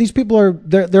it's like, these people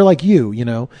they're like you,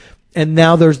 And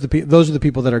now those are the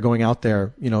people that are going out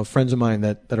there, friends of mine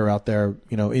that are out there,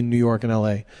 in New York and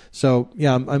LA. So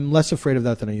yeah, I'm less afraid of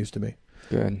that than I used to be.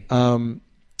 Good.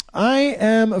 I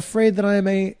am afraid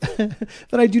that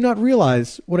that I do not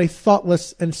realize what a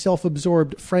thoughtless and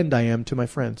self-absorbed friend I am to my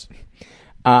friends.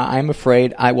 I'm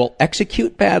afraid I will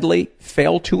execute badly,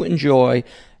 fail to enjoy,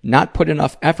 not put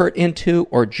enough effort into,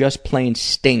 or just plain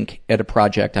stink at a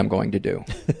project I'm going to do.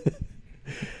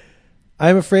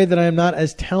 I'm afraid that I am not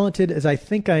as talented as I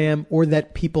think I am, or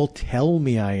that people tell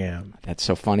me I am. That's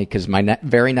so funny, because my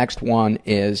very next one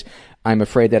is, I'm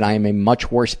afraid that I am a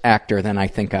much worse actor than I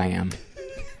think I am.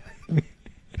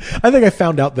 I think I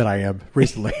found out that I am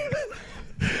recently.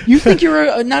 You think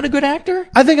you're not a good actor?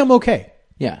 I think I'm okay.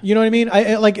 Yeah. You know what I mean?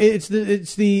 I like it's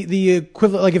the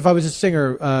equivalent. Like if I was a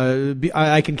singer,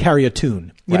 I can carry a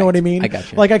tune. You know what I mean? I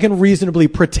got you. Like I can reasonably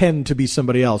pretend to be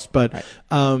somebody else, but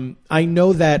I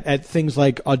know that at things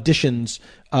like auditions,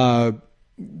 I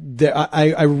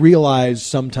realize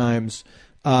sometimes,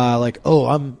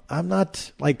 I'm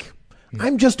not like.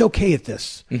 I'm just okay at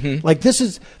this. Mm-hmm. Like this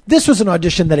was an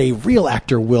audition that a real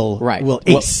actor will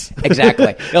ace. Well,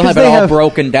 exactly. He'll have it all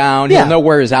broken down. He'll know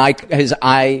where his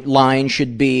eye line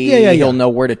should be. He'll know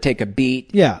where to take a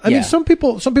beat. Yeah. I mean, some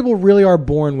people really are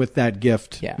born with that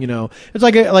gift. Yeah. You know, it's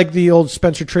like the old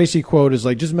Spencer Tracy quote is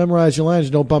like, just memorize your lines,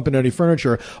 don't bump into any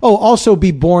furniture. Oh, also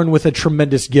be born with a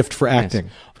tremendous gift for acting.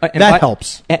 Yes. That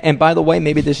helps. And by the way,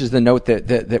 maybe this is the note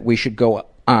that we should go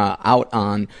out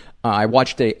on. I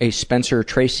watched a Spencer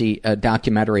Tracy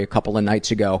documentary a couple of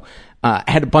nights ago. I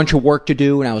had a bunch of work to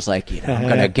do, and I was like, I'm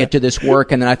going to get to this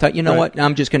work. And then I thought, you know what?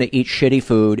 I'm just going to eat shitty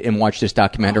food and watch this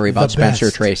documentary about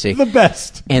Spencer Tracy. The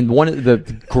best. And one of the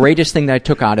greatest thing that I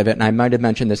took out of it, and I might have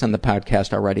mentioned this on the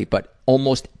podcast already, but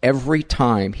almost every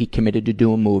time he committed to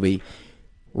do a movie,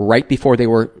 right before they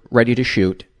were ready to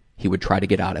shoot, he would try to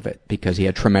get out of it because he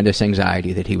had tremendous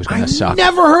anxiety that he was going to suck.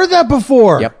 Never heard that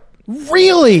before. Yep.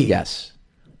 Really? Yes.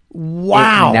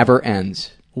 Wow. It never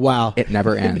ends. Wow. It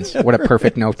never ends. What a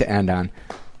perfect note to end on.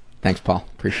 Thanks, Paul.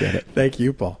 Appreciate it. Thank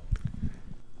you, Paul.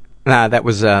 That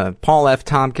was Paul F.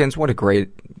 Tompkins. What a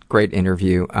great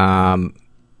interview.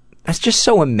 That's just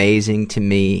so amazing to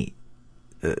me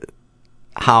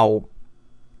how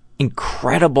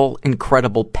incredible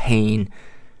pain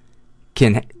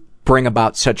can bring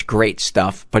about such great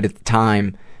stuff, but at the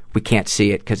time we can't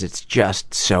see it because it's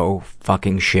just so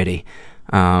fucking shitty.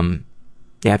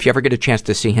 Yeah, if you ever get a chance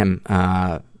to see him,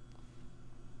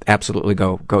 absolutely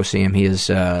go see him. He is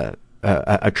a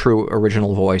true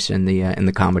original voice in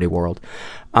the comedy world.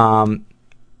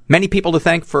 Many people to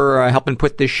thank for helping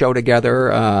put this show together.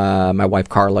 My wife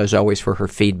Carla, as always, for her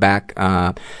feedback.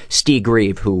 Steve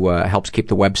Grieve, who helps keep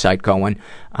the website going.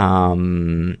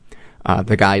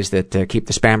 The guys that keep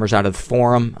the spammers out of the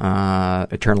forum,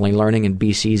 Eternally Learning and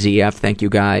BCZF, thank you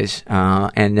guys.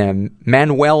 And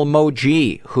Manuel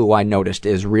Moji, who I noticed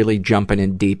is really jumping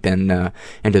in deep into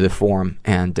the forum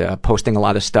and posting a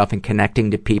lot of stuff and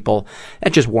connecting to people.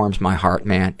 It just warms my heart,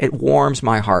 man. It warms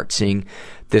my heart seeing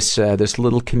this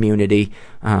little community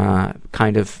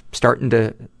kind of starting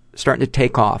to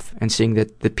take off and seeing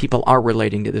that people are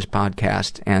relating to this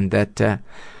podcast and that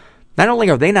not only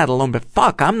are they not alone, but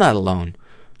fuck, I'm not alone.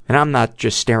 And I'm not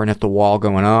just staring at the wall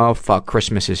going, oh, fuck,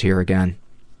 Christmas is here again.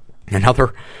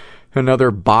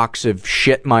 Another box of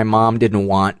shit my mom didn't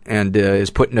want and is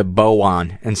putting a bow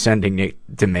on and sending it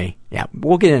to me. Yeah,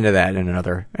 we'll get into that in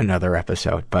another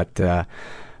episode. But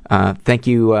thank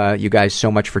you, you guys, so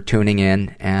much for tuning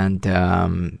in. And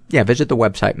visit the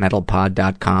website,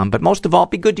 metalpod.com. But most of all,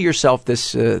 be good to yourself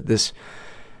this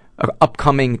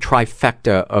upcoming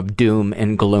trifecta of doom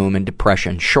and gloom and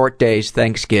depression. Short days,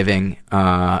 Thanksgiving,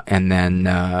 and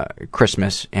then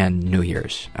Christmas and New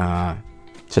Year's.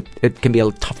 So it can be a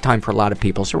tough time for a lot of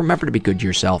people. So remember to be good to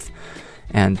yourself.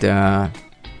 And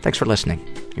thanks for listening.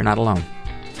 You're not alone.